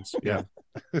afternoons. Yeah.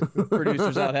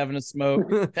 Producer's out having a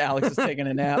smoke. Alex is taking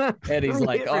a nap. Eddie's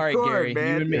like, Hit "All right, record, Gary, man."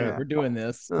 you and me, Yeah. we're doing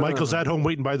this." Michael's at home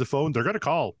waiting by the phone. They're going to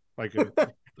call. Like,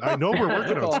 I know we're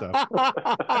working on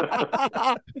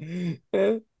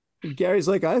stuff. Gary's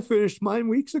like, I finished mine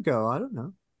weeks ago. I don't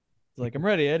know. He's like, "I'm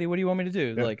ready, Eddie. What do you want me to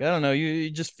do?" Yeah. Like, I don't know. You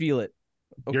just feel it.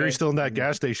 Okay. Gary's still in that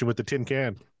gas station with the tin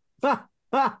can.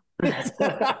 Is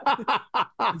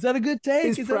that a good take?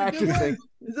 He's Is that a good one? practicing.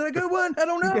 Is that a good one? I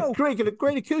don't know.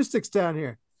 Great acoustics down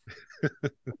here.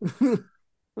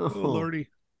 Oh, Lordy.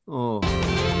 Oh.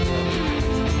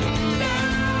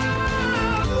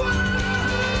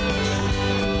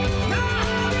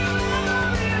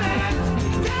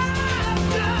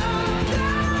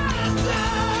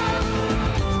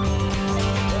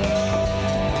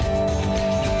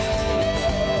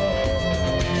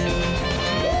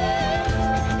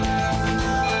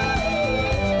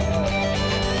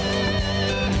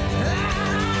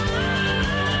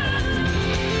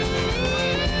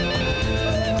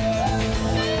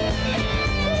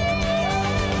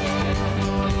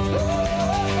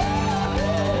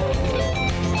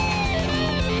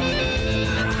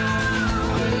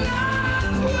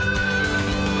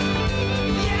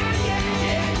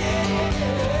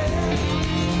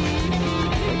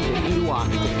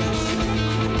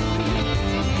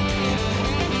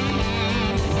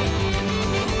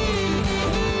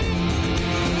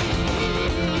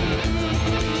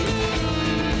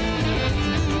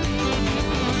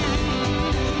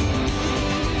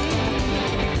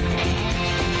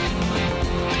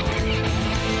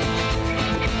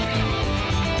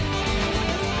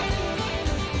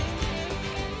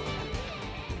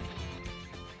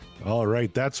 All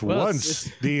right, that's Well,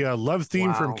 Once, the love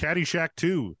theme from Wow. Caddyshack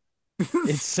 2.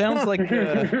 It sounds like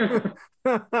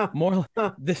more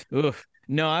this. Oof.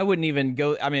 No, I wouldn't even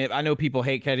go. I mean, I know people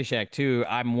hate Caddyshack too.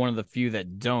 I'm one of the few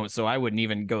that don't, so I wouldn't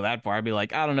even go that far. I'd be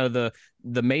like, I don't know,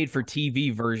 the made for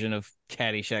TV version of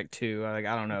Caddyshack 2. Like,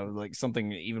 I don't know, like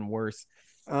something even worse.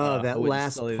 Oh, I that wouldn't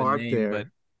last tell you the part name, there. but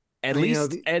at You know,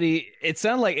 least Eddie. It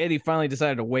sounded like Eddie finally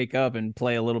decided to wake up and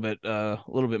play a little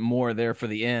bit more there for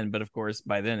the end. But of course,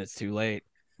 by then it's too late.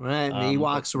 Right, and the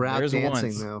Ewoks were out there's dancing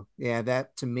Once. though. Yeah,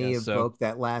 that to me Yeah, so- evoked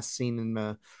that last scene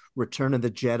in Return of the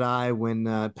Jedi when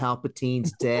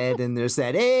Palpatine's dead, and there's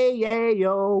that hey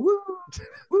yo woo,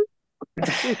 woo.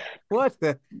 What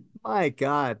the my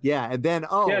God, yeah, and then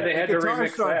yeah, they the had to guitar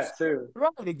remix starts that too.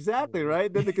 right, exactly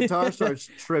right. Then the guitar starts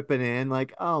tripping in,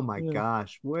 like oh my Yeah.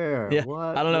 gosh, where Yeah,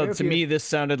 what? I don't know. Where have To you- me, this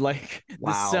sounded like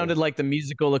Wow. the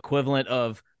musical equivalent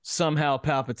of somehow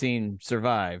Palpatine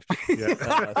survived.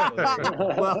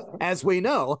 well, as we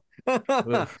know.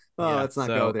 Oof. Oh, Yeah, let's not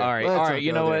so, go there. All right, Let's all not right.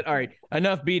 You go know there. what? All right,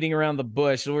 enough beating around the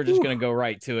bush. We're just gonna go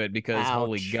right to it because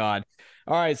holy Ouch. God.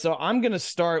 All right, so I'm gonna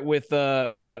start with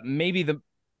maybe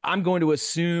I'm going to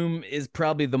assume is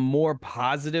probably the more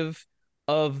positive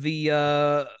of the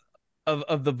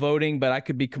of the voting, but I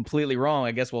could be completely wrong.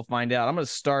 I guess we'll find out. I'm gonna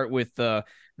start with the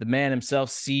man himself,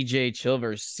 CJ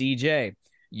Chilvers. CJ,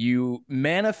 you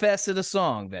manifested a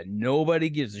song that nobody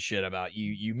gives a shit about.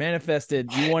 You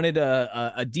manifested. You wanted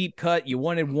a deep cut. You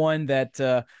wanted one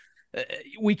that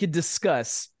we could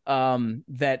discuss.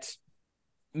 That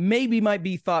maybe might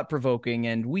be thought provoking,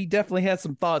 and we definitely had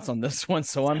some thoughts on this one.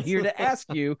 So I'm here to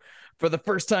ask you, for the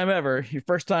first time ever, your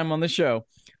first time on the show,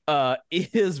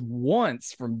 is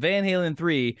Once from Van Halen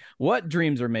 3 what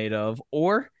dreams are made of,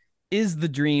 or is the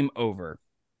dream over?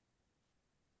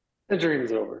 The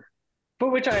dream's over.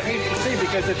 But which I hate to say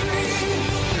because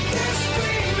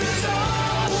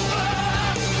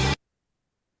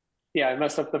yeah, I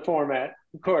messed up the format,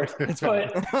 of course. But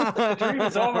The Dream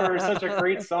is Over is such a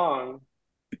great song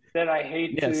that I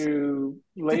hate Yes. to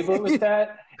label it with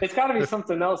that. It's got to be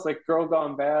something else, like Girl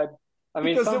Gone Bad. I He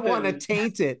mean, doesn't something. want to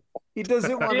taint it. He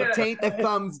doesn't want Yeah. to taint the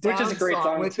thumbs Which down is a great song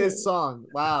song, with too. this song.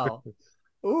 Wow.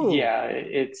 Ooh. Yeah,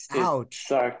 it Ouch.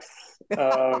 sucks.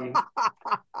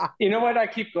 You know what I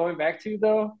keep going back to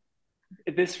though?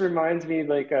 This reminds me,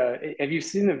 like, have you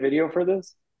seen the video for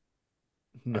this?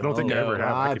 No, I don't think I ever have.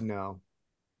 I God, could- no.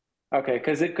 Okay,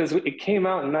 because it came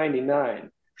out in '99.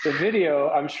 The video,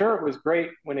 I'm sure it was great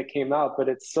when it came out, but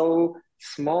it's so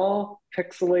small,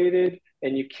 pixelated,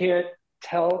 and you can't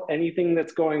tell anything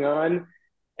that's going on.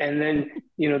 And then,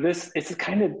 it's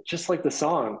kind of just like the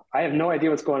song. I have no idea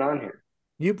what's going on here.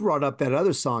 You brought up that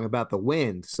other song about the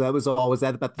wind. So that was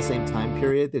that about the same time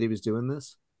period that he was doing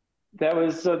this? That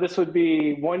was this would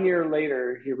be 1 year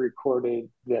later he recorded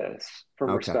this from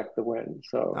Okay. Respect the Wind.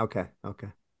 So Okay.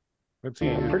 Let's see.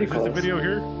 Yeah, pretty Is this the close. video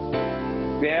here?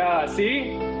 yeah,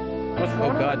 see? What's Oh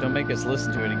going God, on? don't make us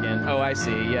listen to it again. Oh, I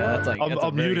see. Yeah, that's like that's a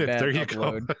I'll very mute it. bad There you go.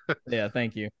 upload. Yeah,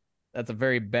 thank you. That's a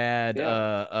very bad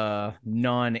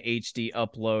non HD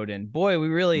upload, and boy,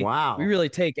 we Wow. really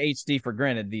take HD for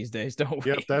granted these days, don't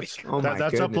we? Yep, that's Oh my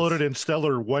that's goodness. uploaded in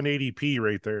stellar 180p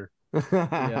right there.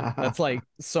 Yeah, that's like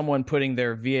someone putting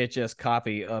their VHS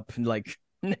copy up like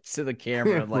next to the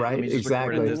camera. Like, Right, let me just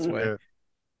record it exactly. this way. Yeah.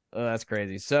 Oh, that's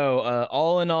crazy. So,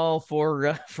 all in all, for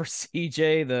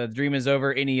CJ, the dream is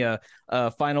over. Any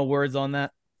final words on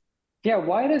that? Yeah,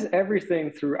 why does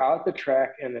everything throughout the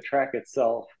track and the track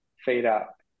itself fade out?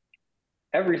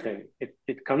 Everything.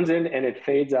 It comes in and it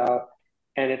fades out,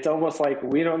 and it's almost like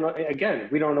we don't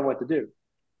know what to do.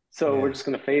 So Yeah. we're just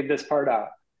going to fade this part out.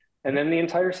 And then the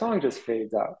entire song just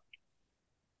fades out.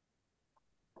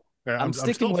 Yeah, I'm I'm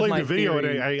sticking still with playing my the video,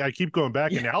 theory. and I keep going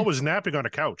back, and Yeah. Al was napping on a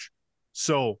couch.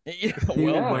 So Yeah,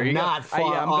 You well, were there you go. not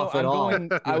far I'm off at all.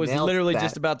 I was nailed literally that.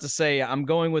 just about to say I'm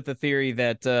going with the theory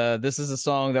that this is a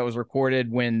song that was recorded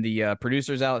when the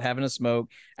producer's out having a smoke.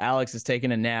 Alex is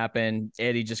taking a nap, and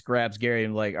Eddie just grabs Gary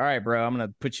and like, all right, bro, I'm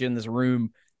gonna put you in this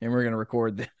room and we're gonna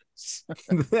record this.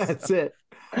 That's it.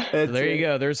 So there you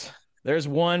go. There's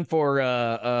one for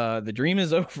the dream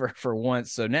is over for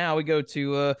once. So now we go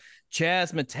to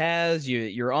Chaz Mataz.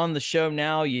 You're on the show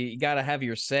now. You got to have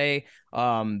your say.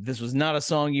 This was not a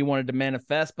song you wanted to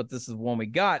manifest, but this is one we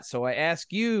got. So I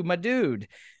ask you, my dude,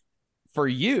 for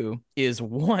you, is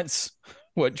Once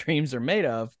what dreams are made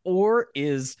of, or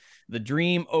is the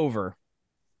dream over?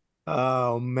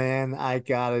 Oh man, I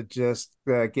gotta just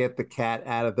get the cat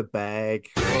out of the bag.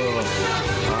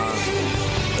 Oh.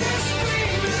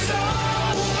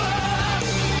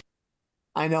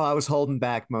 I know I was holding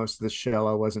back most of the show.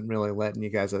 I wasn't really letting you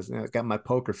guys. I got my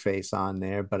poker face on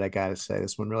there, but I gotta say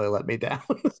this one really let me down.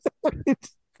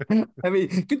 I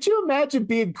mean, could you imagine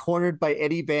being cornered by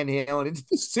Eddie Van Halen into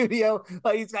the studio?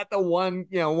 Like he's got the one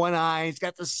eye, he's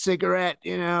got the cigarette,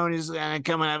 and he's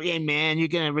coming up. Hey man, you're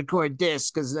gonna record this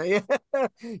because, I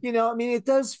mean, it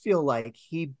does feel like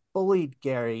he bullied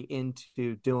Gary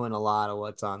into doing a lot of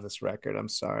what's on this record. I'm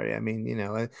sorry. I mean,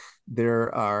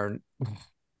 there are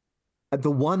the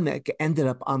one that ended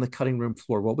up on the cutting room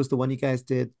floor. What was the one you guys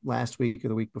did last week or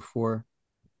the week before?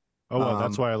 Oh, well,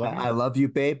 that's why I love you. I love you,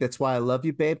 babe. That's why I love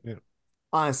you, babe. Yeah.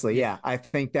 Honestly, yeah. I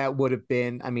think that would have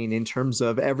been, I mean, in terms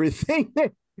of everything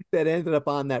that ended up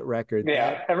on that record.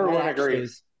 Yeah, everyone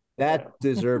agrees. That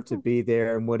deserved to be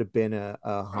there and would have been a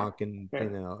honking,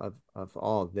 of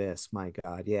all of this. My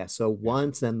God. Yeah. So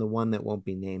once, and the one that won't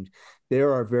be named,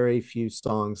 there are very few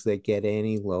songs that get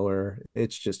any lower.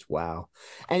 It's just wow.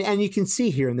 And you can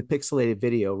see here in the pixelated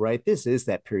video, right? This is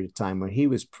that period of time when he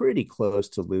was pretty close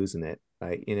to losing it.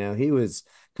 Right. He was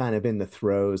kind of in the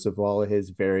throes of all of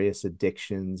his various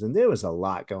addictions, and there was a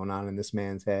lot going on in this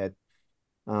man's head.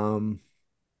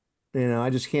 I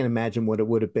just can't imagine what it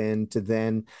would have been to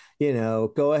then,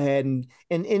 go ahead and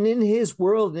in his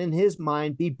world, in his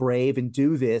mind, be brave and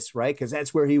do this, right? Because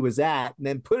that's where he was at, and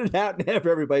then put it out and have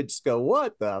everybody just go,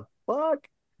 what the fuck?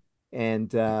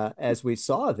 And as we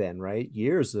saw then, right,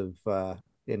 years of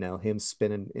him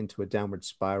spinning into a downward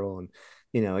spiral, and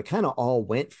it kind of all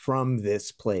went from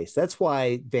this place. That's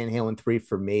why Van Halen 3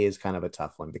 for me is kind of a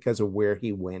tough one, because of where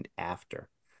he went after.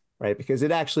 Right. Because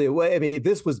it actually, I mean,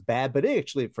 this was bad, but it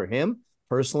actually, for him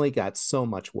personally, got so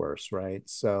much worse. Right.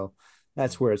 So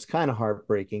that's where it's kind of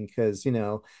heartbreaking because,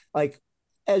 like,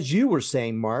 as you were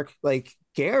saying, Mark, like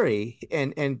Gary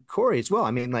and Corey as well.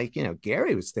 I mean, like,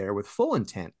 Gary was there with full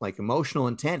intent, like emotional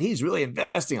intent. He's really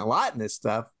investing a lot in this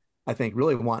stuff, I think,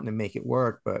 really wanting to make it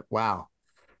work. But wow,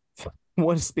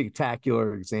 what a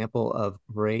spectacular example of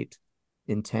great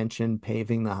intention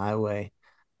paving the highway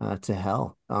to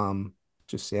hell.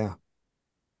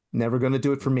 Never going to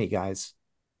do it for me, guys.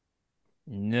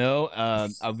 No,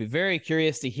 I'll be very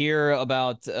curious to hear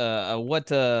about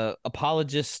what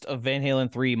apologist of Van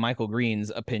Halen 3, Michael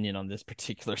Green's opinion on this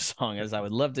particular song, as I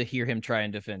would love to hear him try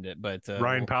and defend it. But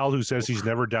Ryan Powell, who says he's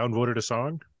never downvoted a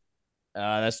song.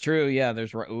 That's true. Yeah,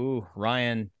 there's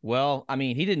Ryan. Well, I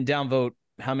mean, he didn't downvote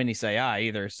How Many Say I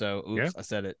either. So I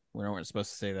said it. We weren't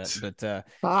supposed to say that. But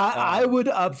I would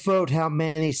upvote How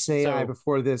Many Say I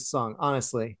before this song.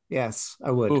 Honestly, yes, I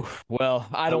would. Well,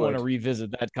 I don't want to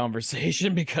revisit that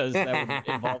conversation because that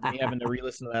would involve me having to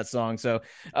re-listen to that song. So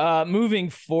moving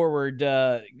forward,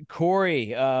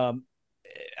 Corey, I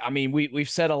mean, we've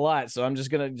said a lot, so I'm just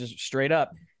gonna straight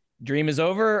up. Dream is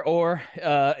over, or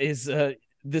is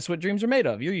this what dreams are made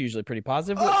of? You're usually pretty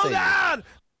positive. Oh God!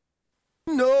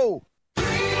 No.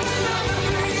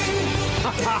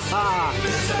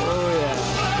 Oh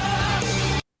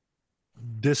yeah.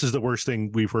 This is the worst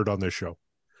thing we've heard on this show.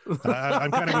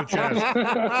 I'm kind of with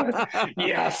Chaz.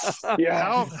 Yes.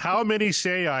 How Many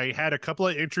Say I had a couple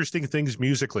of interesting things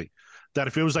musically that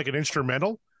if it was like an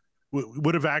instrumental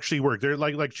would have actually worked. There,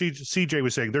 like CJ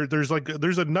was saying, there's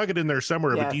a nugget in there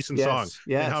somewhere of a decent song.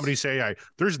 Yes. And How Many Say I?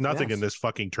 There's nothing in this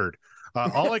fucking turd.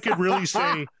 All I could really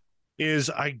say is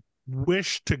I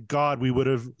wish to God we would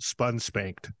have spun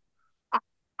Spanked.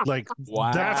 Like,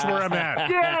 that's where I'm at.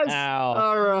 Yes.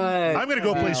 All right. I'm going to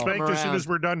go play Spanked as soon as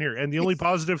we're done here. And the only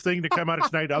positive thing to come out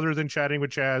of tonight, other than chatting with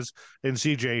Chaz and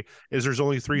CJ, is there's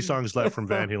only 3 songs left from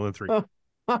Van Halen 3.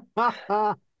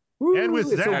 And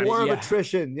with it's that, a war of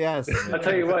attrition. Yes. I'll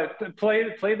tell you what, play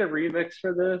the remix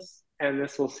for this, and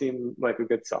this will seem like a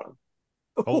good song.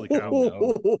 Holy cow.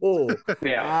 No.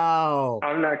 Yeah. Wow.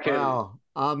 I'm not kidding. Wow.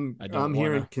 I'm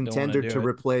hearing contender to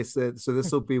replace it. So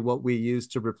this will be what we use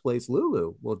to replace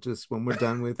Lulu. We'll just, when we're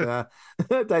done with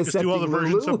dissecting, just do all the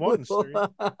versions Lulu, of once.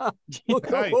 we'll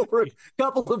go over a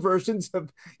couple of versions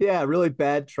of really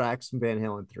bad tracks from Van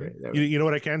Halen 3. You know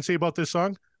what I can say about this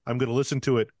song? I'm going to listen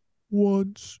to it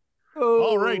once. Oh.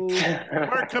 All right,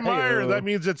 Mark Kammeyer, that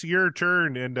means it's your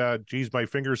turn. And geez, my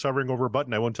finger's hovering over a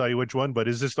button. I won't tell you which one, but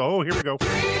is this? Oh, here we go.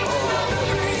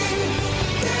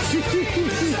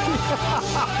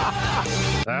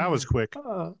 That was quick.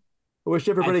 I wish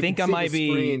everybody I think could I see might the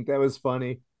be. screen. That was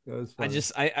funny.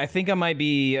 I think I might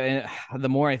be. The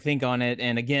more I think on it,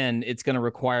 and again, it's going to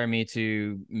require me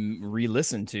to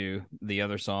re-listen to the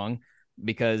other song,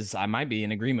 because I might be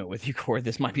in agreement with you, Corey.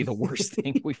 This might be the worst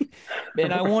thing we've.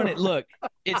 And I want it. Look,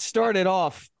 it started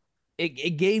off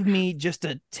it gave me just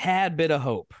a tad bit of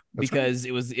hope because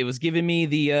it was giving me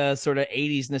the sort of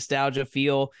 80s nostalgia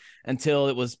feel until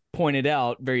it was pointed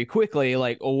out very quickly,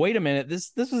 like, oh, wait a minute,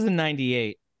 this was in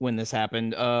 98 when this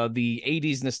happened. The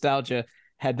 80s nostalgia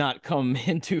had not come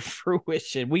into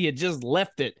fruition. We had just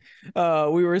left it.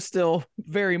 We were still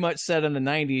very much set in the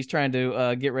 90s trying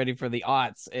to get ready for the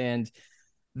aughts, and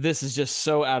this is just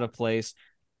so out of place.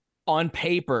 On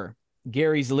paper,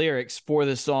 Gary's lyrics for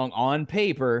this song on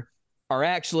paper are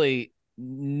actually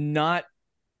not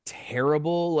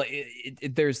terrible.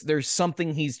 There's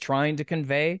something he's trying to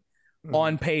convey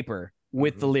on paper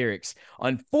with the lyrics.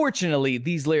 Unfortunately,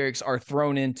 these lyrics are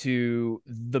thrown into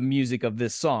the music of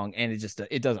this song, and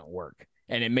it doesn't work,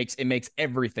 and it makes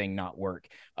everything not work.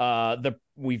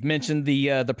 We've mentioned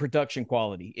the production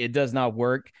quality. It does not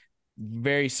work.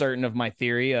 Very certain of my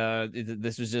theory.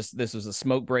 This was a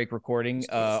smoke break recording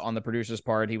on the producer's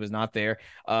part. He was not there.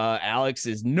 Alex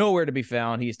is nowhere to be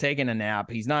found. He's taking a nap.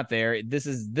 He's not there. This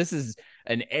is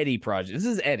an Eddie project. This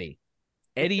is Eddie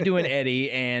doing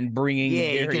Eddie and bringing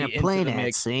Gary into the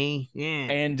mix. See,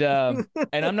 and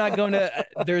I'm not going to.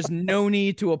 There's no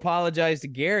need to apologize to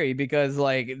Gary because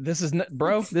this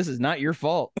is not your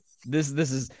fault.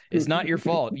 It's not your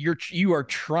fault. You are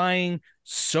trying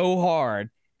so hard.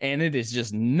 And it is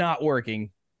just not working.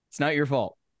 It's not your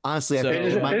fault. Honestly, I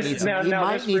think he might need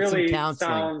some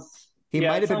counseling. He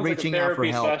might have been reaching out for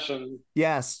help. Session.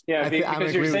 Yes. Yeah,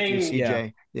 because you're saying, with you,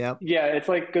 CJ. Yeah, it's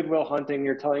like Goodwill Hunting.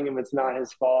 You're telling him it's not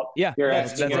his fault. Yeah,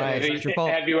 that's right. It's your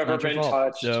fault. Have you ever been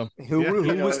touched? So, who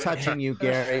was touching you,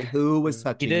 Gary? Who was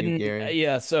touching you, Gary?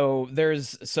 Yeah. So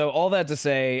all that to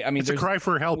say, I mean, it's a cry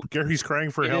for help. Gary's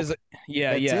crying for help.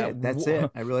 That's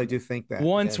it. I really do think that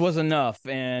once was enough,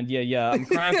 and I'm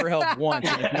crying for help once.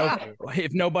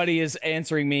 If nobody is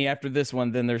answering me after this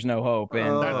one, then there's no hope.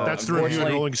 And that's the review of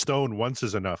Rolling Stone. Once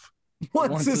is enough.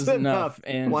 Once is enough.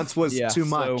 And once was too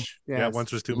much.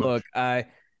 Once was too much. Look, I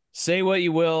say what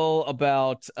you will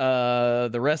about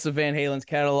the rest of Van Halen's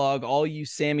catalog. All you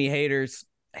Sammy haters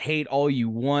hate all you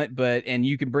want, and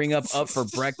you can bring up for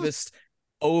Breakfast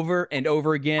over and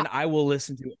over again. I will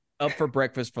listen to Up for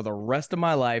Breakfast for the rest of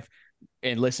my life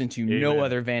and listen to no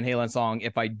other Van Halen song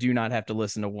if I do not have to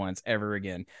listen to Once ever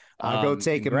again. I'll go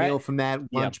take a meal from that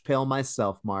lunch pill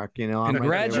myself, Mark.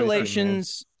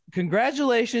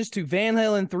 Congratulations to Van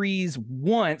Halen 3's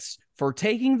Once for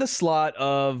taking the slot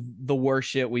of the worst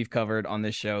shit we've covered on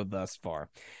this show thus far.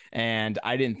 And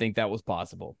I didn't think that was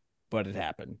possible, but it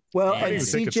happened. Well,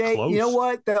 CJ, you know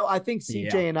what, though? I think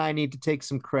CJ and I need to take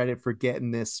some credit for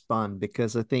getting this spun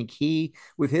because I think he,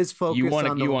 with his focus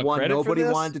on the one nobody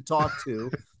wanted to talk to,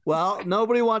 well,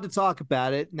 nobody wanted to talk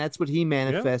about it, and that's what he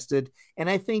manifested. And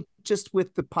I think just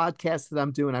with the podcast that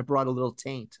I'm doing, I brought a little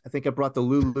taint. I think I brought the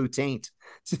Lulu taint.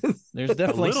 There's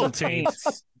definitely some taint.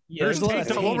 Yeah, there's taint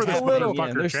all over this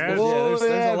motherfucker, Chaz. There's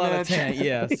a lot of taint.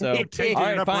 Yeah, so all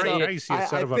right,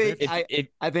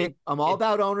 I think I'm all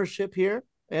about ownership here.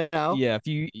 You know? Yeah, if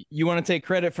you want to take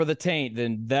credit for the taint,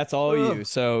 then that's all you.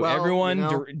 So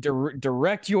everyone,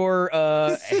 direct your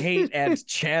hate at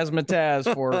Chaz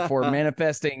Mataz for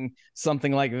manifesting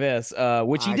something like this,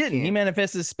 which he didn't. He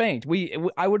manifested Spanked.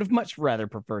 I would have much rather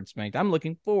preferred Spanked. I'm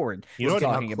looking forward to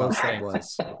talking about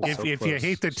Spanked. If you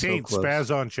hate the taint,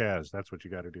 spaz on Chaz. That's what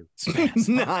you got to do.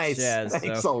 Nice. Chaz,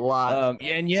 thanks a lot.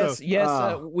 And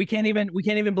we can't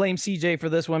even blame CJ for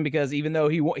this one because even though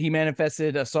he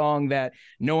manifested a song that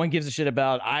no one gives a shit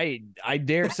about, I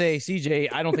dare say, CJ,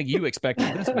 I don't think you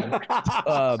expected this one.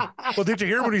 Well, did you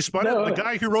hear when he spun it? The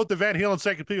guy who wrote the Van Halen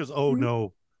second piece goes, "Oh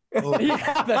no." Oh.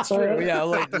 Yeah, that's true. Yeah,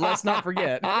 let's not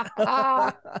forget.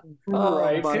 Right.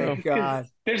 My God.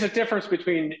 There's a difference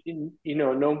between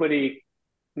nobody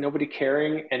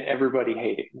caring and everybody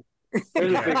hating.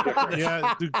 There's a big difference.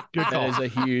 Yeah, good call. That is a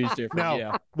huge difference.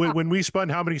 Now, when we spun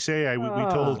How Many Say I, we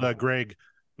told Greg,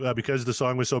 because the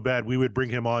song was so bad, we would bring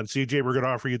him on. CJ, we're going to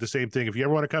offer you the same thing. If you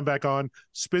ever want to come back on,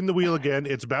 spin the wheel again.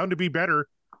 It's bound to be better.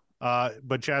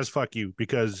 But Chaz, fuck you,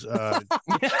 because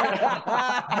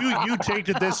you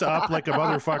tainted this up like a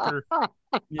motherfucker.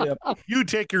 Yep. You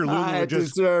take your Lulu. I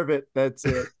deserve it. That's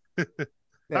it.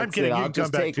 I'm kidding. I'll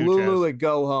just take Lulu and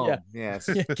go home. Yeah. Yes.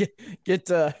 Hope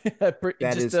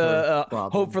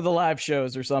for the live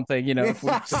shows or something. If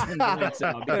we that's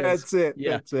it.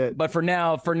 Yeah. That's it. But for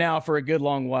now, for a good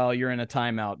long while, you're in a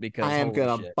timeout because I am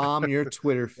gonna bomb your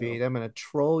Twitter feed. I'm gonna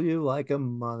troll you like a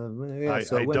mother. Yeah,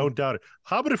 I don't doubt it.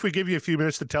 How about if we give you a few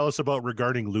minutes to tell us about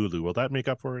regarding Lulu? Will that make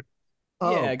up for it?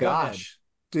 Oh yeah, gosh.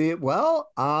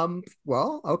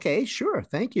 Okay, sure.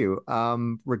 Thank you.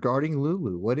 Regarding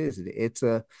Lulu, what is it? It's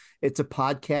a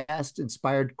podcast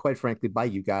inspired, quite frankly, by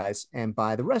you guys and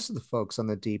by the rest of the folks on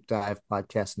the Deep Dive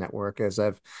Podcast Network. As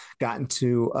I've gotten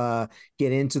to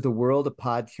get into the world of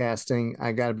podcasting,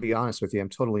 I got to be honest with you, I'm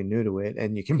totally new to it,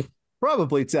 and you can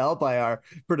probably tell by our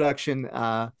production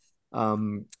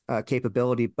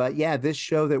capability. But yeah, this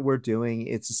show that we're doing,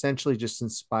 it's essentially just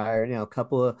inspired, a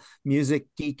couple of music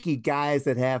geeky guys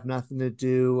that have nothing to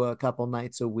do a couple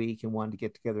nights a week and wanted to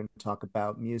get together and talk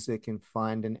about music and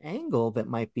find an angle that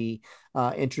might be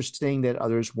interesting that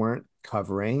others weren't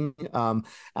covering.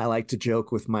 I like to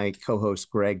joke with my co-host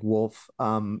Greg Wolf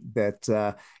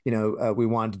that we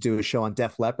wanted to do a show on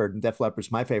Def Leppard, and Def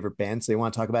Leppard's my favorite band, so you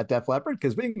want to talk about Def Leppard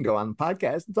because we can go on the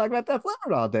podcast and talk about Def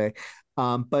Leppard all day.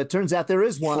 But it turns out there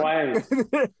is one. Slang.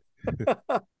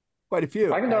 Quite a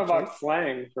few. I can talk about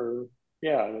slang for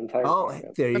an entire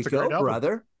podcast. There you go,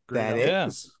 brother. That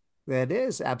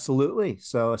is absolutely.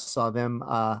 So I saw them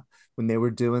when they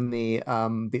were doing the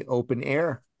open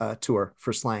air tour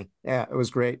for Slang. Yeah, it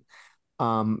was great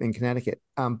in Connecticut.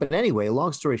 But anyway,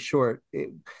 long story short,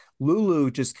 Lulu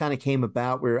just kind of came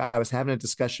about where I was having a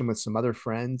discussion with some other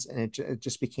friends, and it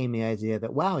just became the idea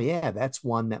that, wow, yeah, that's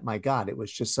one that, my God, it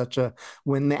was just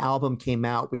when the album came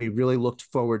out, we really looked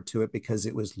forward to it because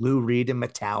it was Lou Reed and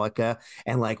Metallica,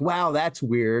 and like, wow, that's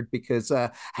weird because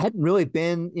I hadn't really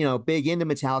been, big into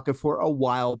Metallica for a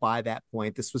while by that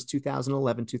point. This was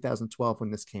 2011, 2012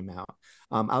 when this came out.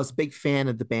 I was a big fan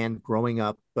of the band growing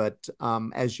up, but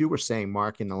as you were saying,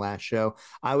 Mark, in the last show,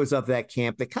 I was of that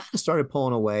camp that kind of started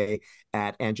pulling away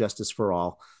at And Justice for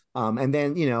All. And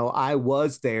then, I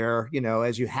was there,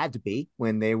 as you had to be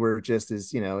when they were just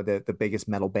as, the biggest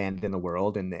metal band in the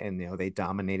world. And they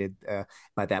dominated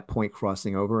by that point,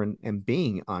 crossing over and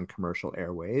being on commercial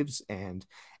airwaves. And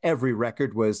every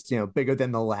record was, bigger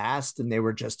than the last, and they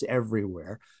were just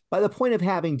everywhere. By the point of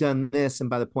having done this, and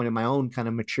by the point of my own kind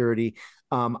of maturity,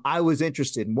 I was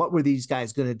interested in what were these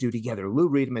guys going to do together. Lou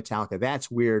Reed and Metallica, that's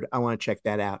weird. I want to check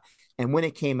that out. And when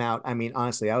it came out, I mean,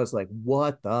 honestly, I was like,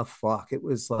 what the fuck? It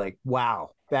was like,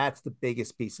 wow, that's the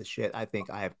biggest piece of shit I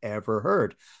think I have ever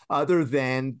heard, other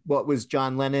than what was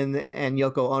John Lennon and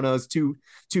Yoko Ono's two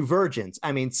virgins.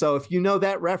 I mean, so if you know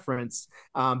that reference,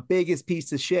 biggest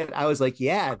piece of shit, I was like,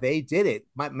 yeah, they did it.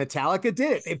 Metallica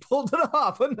did it. They pulled it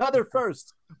off. Another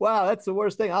first. Wow, that's the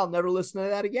worst thing. I'll never listen to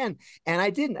that again. And I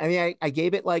didn't. I mean, I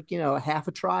gave it like, half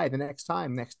a try the next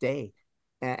day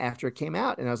after it came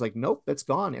out, and I was like, nope, that's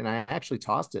gone. And I actually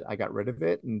tossed it. I got rid of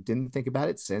it and didn't think about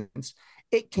it since.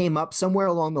 It came up somewhere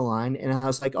along the line, and I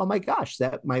was like, oh my gosh,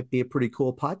 that might be a pretty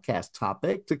cool podcast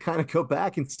topic to kind of go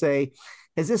back and say,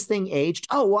 has this thing aged?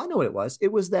 Oh, well, I know what it was.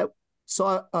 It was that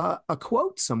saw a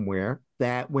quote somewhere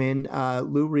that when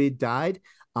Lou Reed died,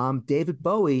 David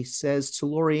Bowie says to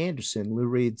Laurie Anderson, Lou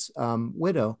Reed's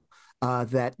widow,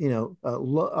 that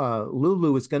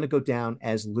Lulu is going to go down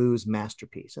as Lou's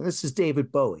masterpiece, and this is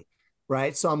David Bowie,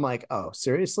 right? So I'm like, oh,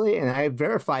 seriously? And I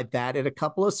verified that at a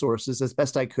couple of sources as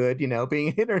best I could, being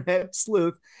an internet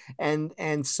sleuth,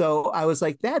 and so I was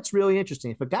like, that's really interesting.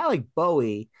 If a guy like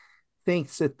Bowie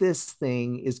thinks that this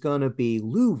thing is going to be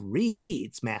Lou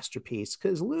Reed's masterpiece,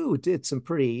 because Lou did some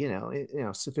pretty,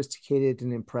 sophisticated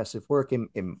and impressive work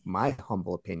in my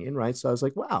humble opinion, right? So I was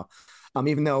like, wow.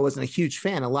 Even though I wasn't a huge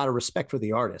fan, a lot of respect for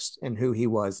the artist and who he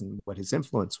was and what his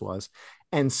influence was.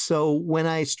 And so when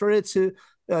I started to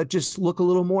just look a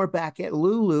little more back at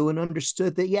Lulu and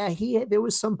understood that, yeah, there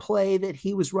was some play that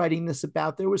he was writing this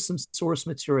about. There was some source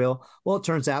material. Well, it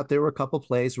turns out there were a couple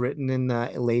plays written in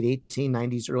the late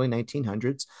 1890s, early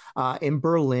 1900s in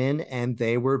Berlin, and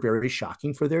they were very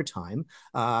shocking for their time,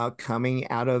 coming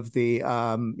out of the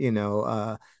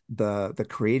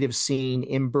creative scene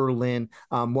in Berlin.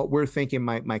 What we're thinking,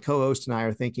 my co-host and I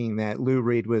are thinking that Lou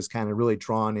Reed was kind of really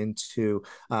drawn into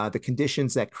the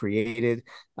conditions that created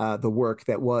the work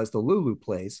that was the Lulu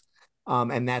plays.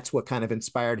 And that's what kind of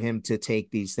inspired him to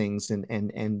take these things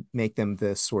and make them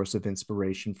the source of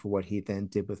inspiration for what he then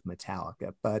did with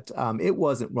Metallica. But it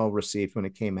wasn't well received when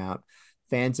it came out.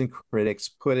 Fans and critics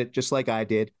put it, just like I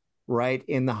did, right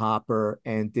in the hopper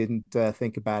and didn't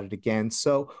think about it again.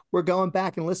 So we're going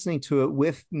back and listening to it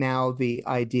with now the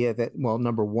idea that, well,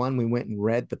 number one, we went and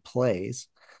read the plays.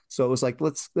 So it was like,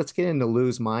 let's get into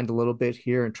Lou's mind a little bit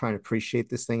here and try and appreciate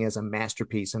this thing as a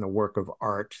masterpiece and a work of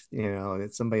art,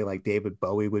 that somebody like David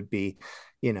Bowie would be,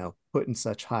 put in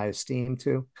such high esteem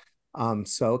to.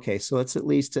 So let's at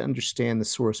least understand the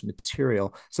source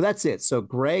material. So that's it. So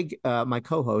Greg, my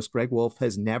co-host, Greg Wolf,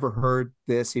 has never heard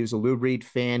this. He was a Lou Reed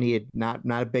fan. He had not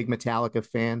a big Metallica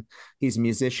fan. He's a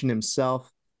musician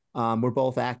himself. We're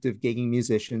both active gigging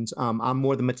musicians. I'm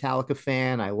more the Metallica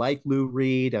fan. I like Lou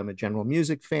Reed. I'm a general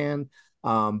music fan.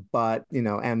 But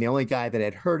and the only guy that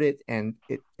had heard it, and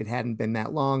it hadn't been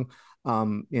that long,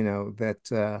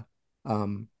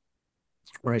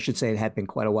 or I should say it had been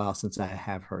quite a while since I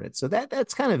have heard it. So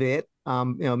that's kind of it.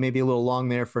 Maybe a little long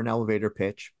there for an elevator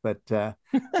pitch, but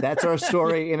that's our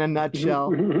story in a nutshell.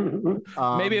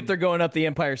 Maybe if they're going up the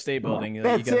Empire State Building.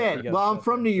 That's it. Well, I'm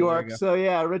from New York, so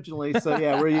yeah, originally. So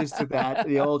yeah, we're used to that,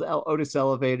 the old Otis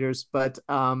elevators. But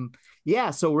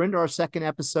yeah, so we're into our second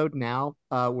episode now.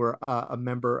 We're a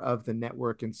member of the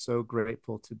network and so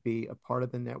grateful to be a part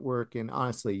of the network. And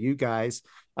honestly, you guys,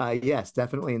 yes,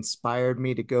 definitely inspired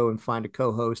me to go and find a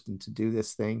co-host and to do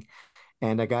this thing.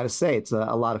 And I got to say, it's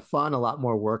a lot of fun, a lot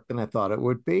more work than I thought it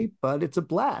would be, but it's a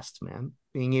blast, man.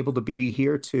 Being able to be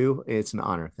here too, it's an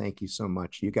honor. Thank you so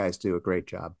much. You guys do a great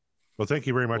job. Well, thank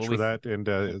you very much for that. And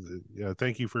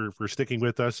thank you for sticking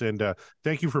with us. And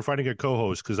thank you for finding a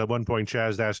co-host, because at one point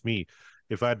Chaz asked me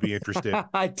if I'd be interested.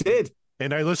 I did.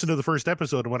 And I listened to the first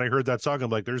episode, and when I heard that song,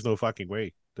 I'm like, there's no fucking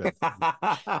way.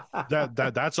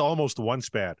 That's almost one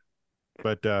spat.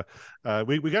 But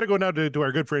we got to go now to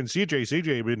our good friend CJ.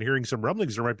 CJ, I've been hearing some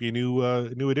rumblings. There might be a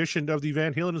new edition of the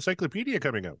Van Halen Encyclopedia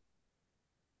coming out.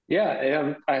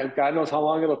 Yeah, God knows how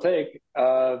long it'll take.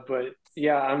 But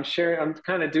yeah, I'm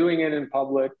kind of doing it in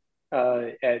public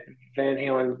at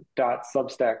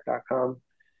vanhalen.substack.com.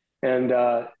 And,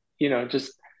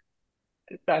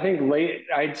 I think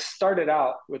I started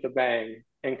out with a bang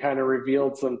and kind of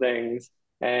revealed some things.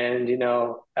 And,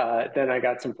 then I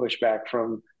got some pushback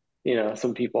from,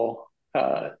 some people.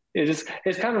 It's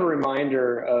kind of a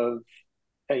reminder of,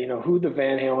 who the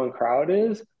Van Halen crowd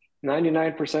is.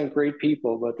 99% great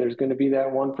people, but there's going to be that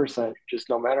 1%, just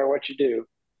no matter what you do,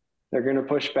 they're going to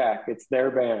push back. It's their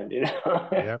band,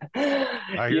 Yeah.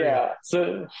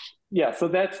 Yeah. So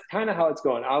that's kind of how it's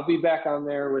going. I'll be back on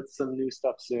there with some new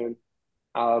stuff soon.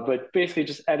 But basically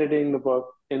just editing the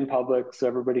book in public so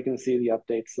everybody can see the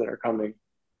updates that are coming.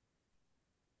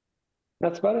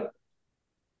 That's about it.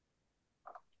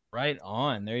 Right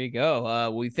on. There you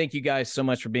go. We thank you guys so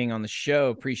much for being on the show.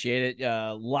 Appreciate it.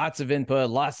 Lots of input,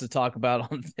 lots to talk about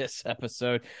on this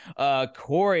episode.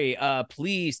 Corey,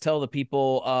 please tell the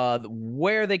people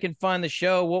where they can find the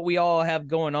show, what we all have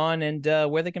going on, and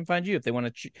where they can find you if they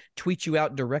want to tweet you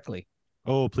out directly.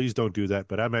 Oh, please don't do that.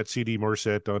 But I'm at CD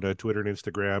Morset on Twitter and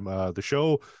Instagram. The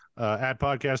show at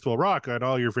Podcast Will Rock on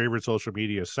all your favorite social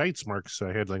media sites. Mark's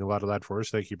handling a lot of that for us.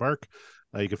 Thank you, Mark.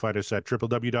 You can find us at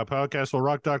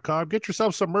www.podcastwillrock.com. Get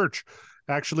yourself some merch.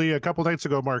 Actually, a couple nights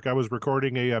ago, Mark, I was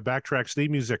recording a Backtracks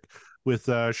theme music with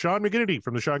Sean McGinnity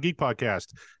from the Sean Geek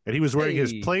Podcast, and he was wearing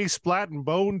his Play Splat and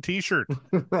Bone t-shirt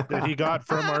that he got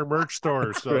from our merch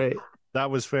store. So Great.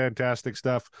 That was fantastic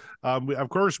stuff. Of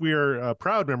course, we are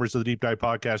proud members of the Deep Dive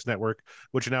Podcast Network,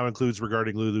 which now includes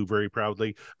Regarding Lulu very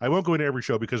proudly. I won't go into every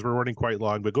show because we're running quite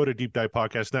long, but go to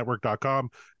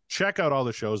deepdivepodcastnetwork.com. Check out all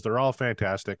the shows. They're all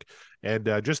fantastic. And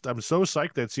I'm so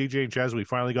psyched that CJ and Chaz, we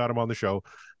finally got them on the show.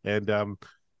 And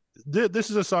this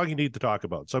is a song you need to talk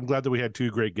about. So I'm glad that we had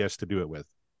two great guests to do it with.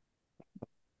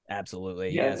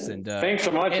 Absolutely. Yeah. Yes. And thanks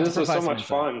so much. This was so much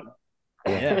fun.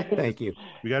 Yeah, thank you.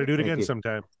 We got to do it again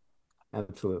sometime.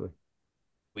 Absolutely.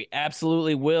 We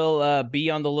absolutely will be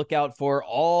on the lookout for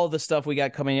all the stuff we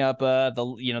got coming up.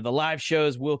 The live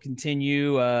shows will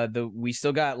continue. We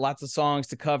still got lots of songs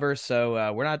to cover,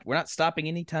 so we're not stopping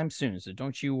anytime soon. So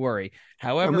don't you worry.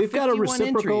 However, and we've got a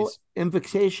reciprocal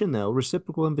entries.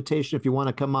 Reciprocal invitation if you want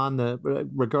to come on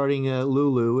regarding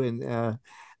Lulu, and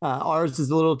ours is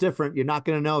a little different. You're not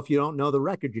going to know if you don't know the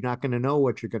record. You're not going to know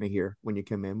what you're going to hear when you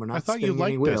come in. We're not. I thought you spinning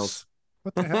any liked wheels. this.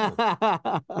 What the hell?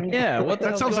 Yeah, what the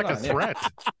that sounds like a threat.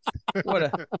 What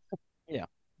a yeah.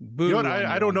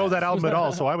 I don't know that album at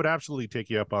all, so I would absolutely take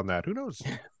you up on that. Who knows?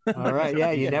 All right, yeah,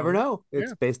 you never know.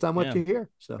 It's based on what you hear.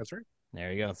 So that's right.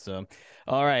 There you go. So,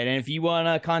 all right. And if you want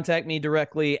to contact me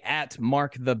directly at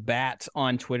Mark the Bat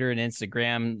on Twitter and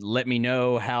Instagram, let me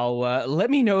know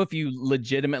if you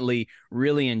legitimately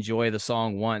really enjoy the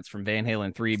song Once from Van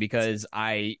Halen 3, because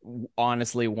I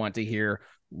honestly want to hear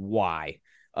why.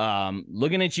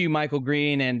 Looking at you, Michael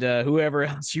Green, and whoever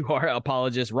else you are,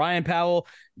 apologist Ryan Powell,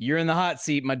 you're in the hot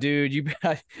seat, my dude.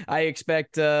 I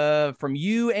expect from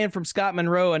you and from Scott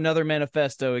Monroe another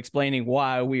manifesto explaining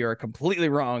why we are completely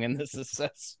wrong in this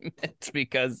assessment,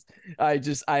 because I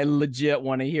legit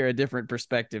want to hear a different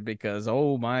perspective, because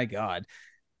oh my god,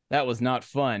 that was not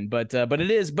fun, but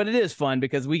it is fun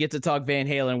because we get to talk Van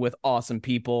Halen with awesome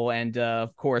people, and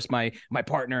of course my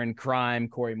partner in crime,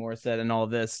 Corey Morset, and all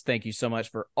this. Thank you so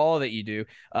much for all that you do.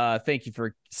 Thank you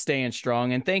for staying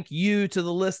strong, and thank you to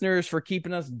the listeners for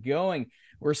keeping us going.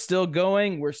 We're still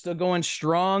going. We're still going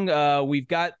strong. We've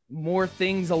got more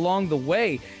things along the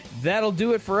way. That'll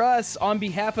do it for us. On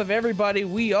behalf of everybody,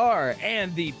 we are,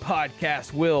 and the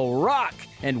podcast will rock,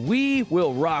 and we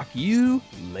will rock you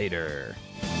later.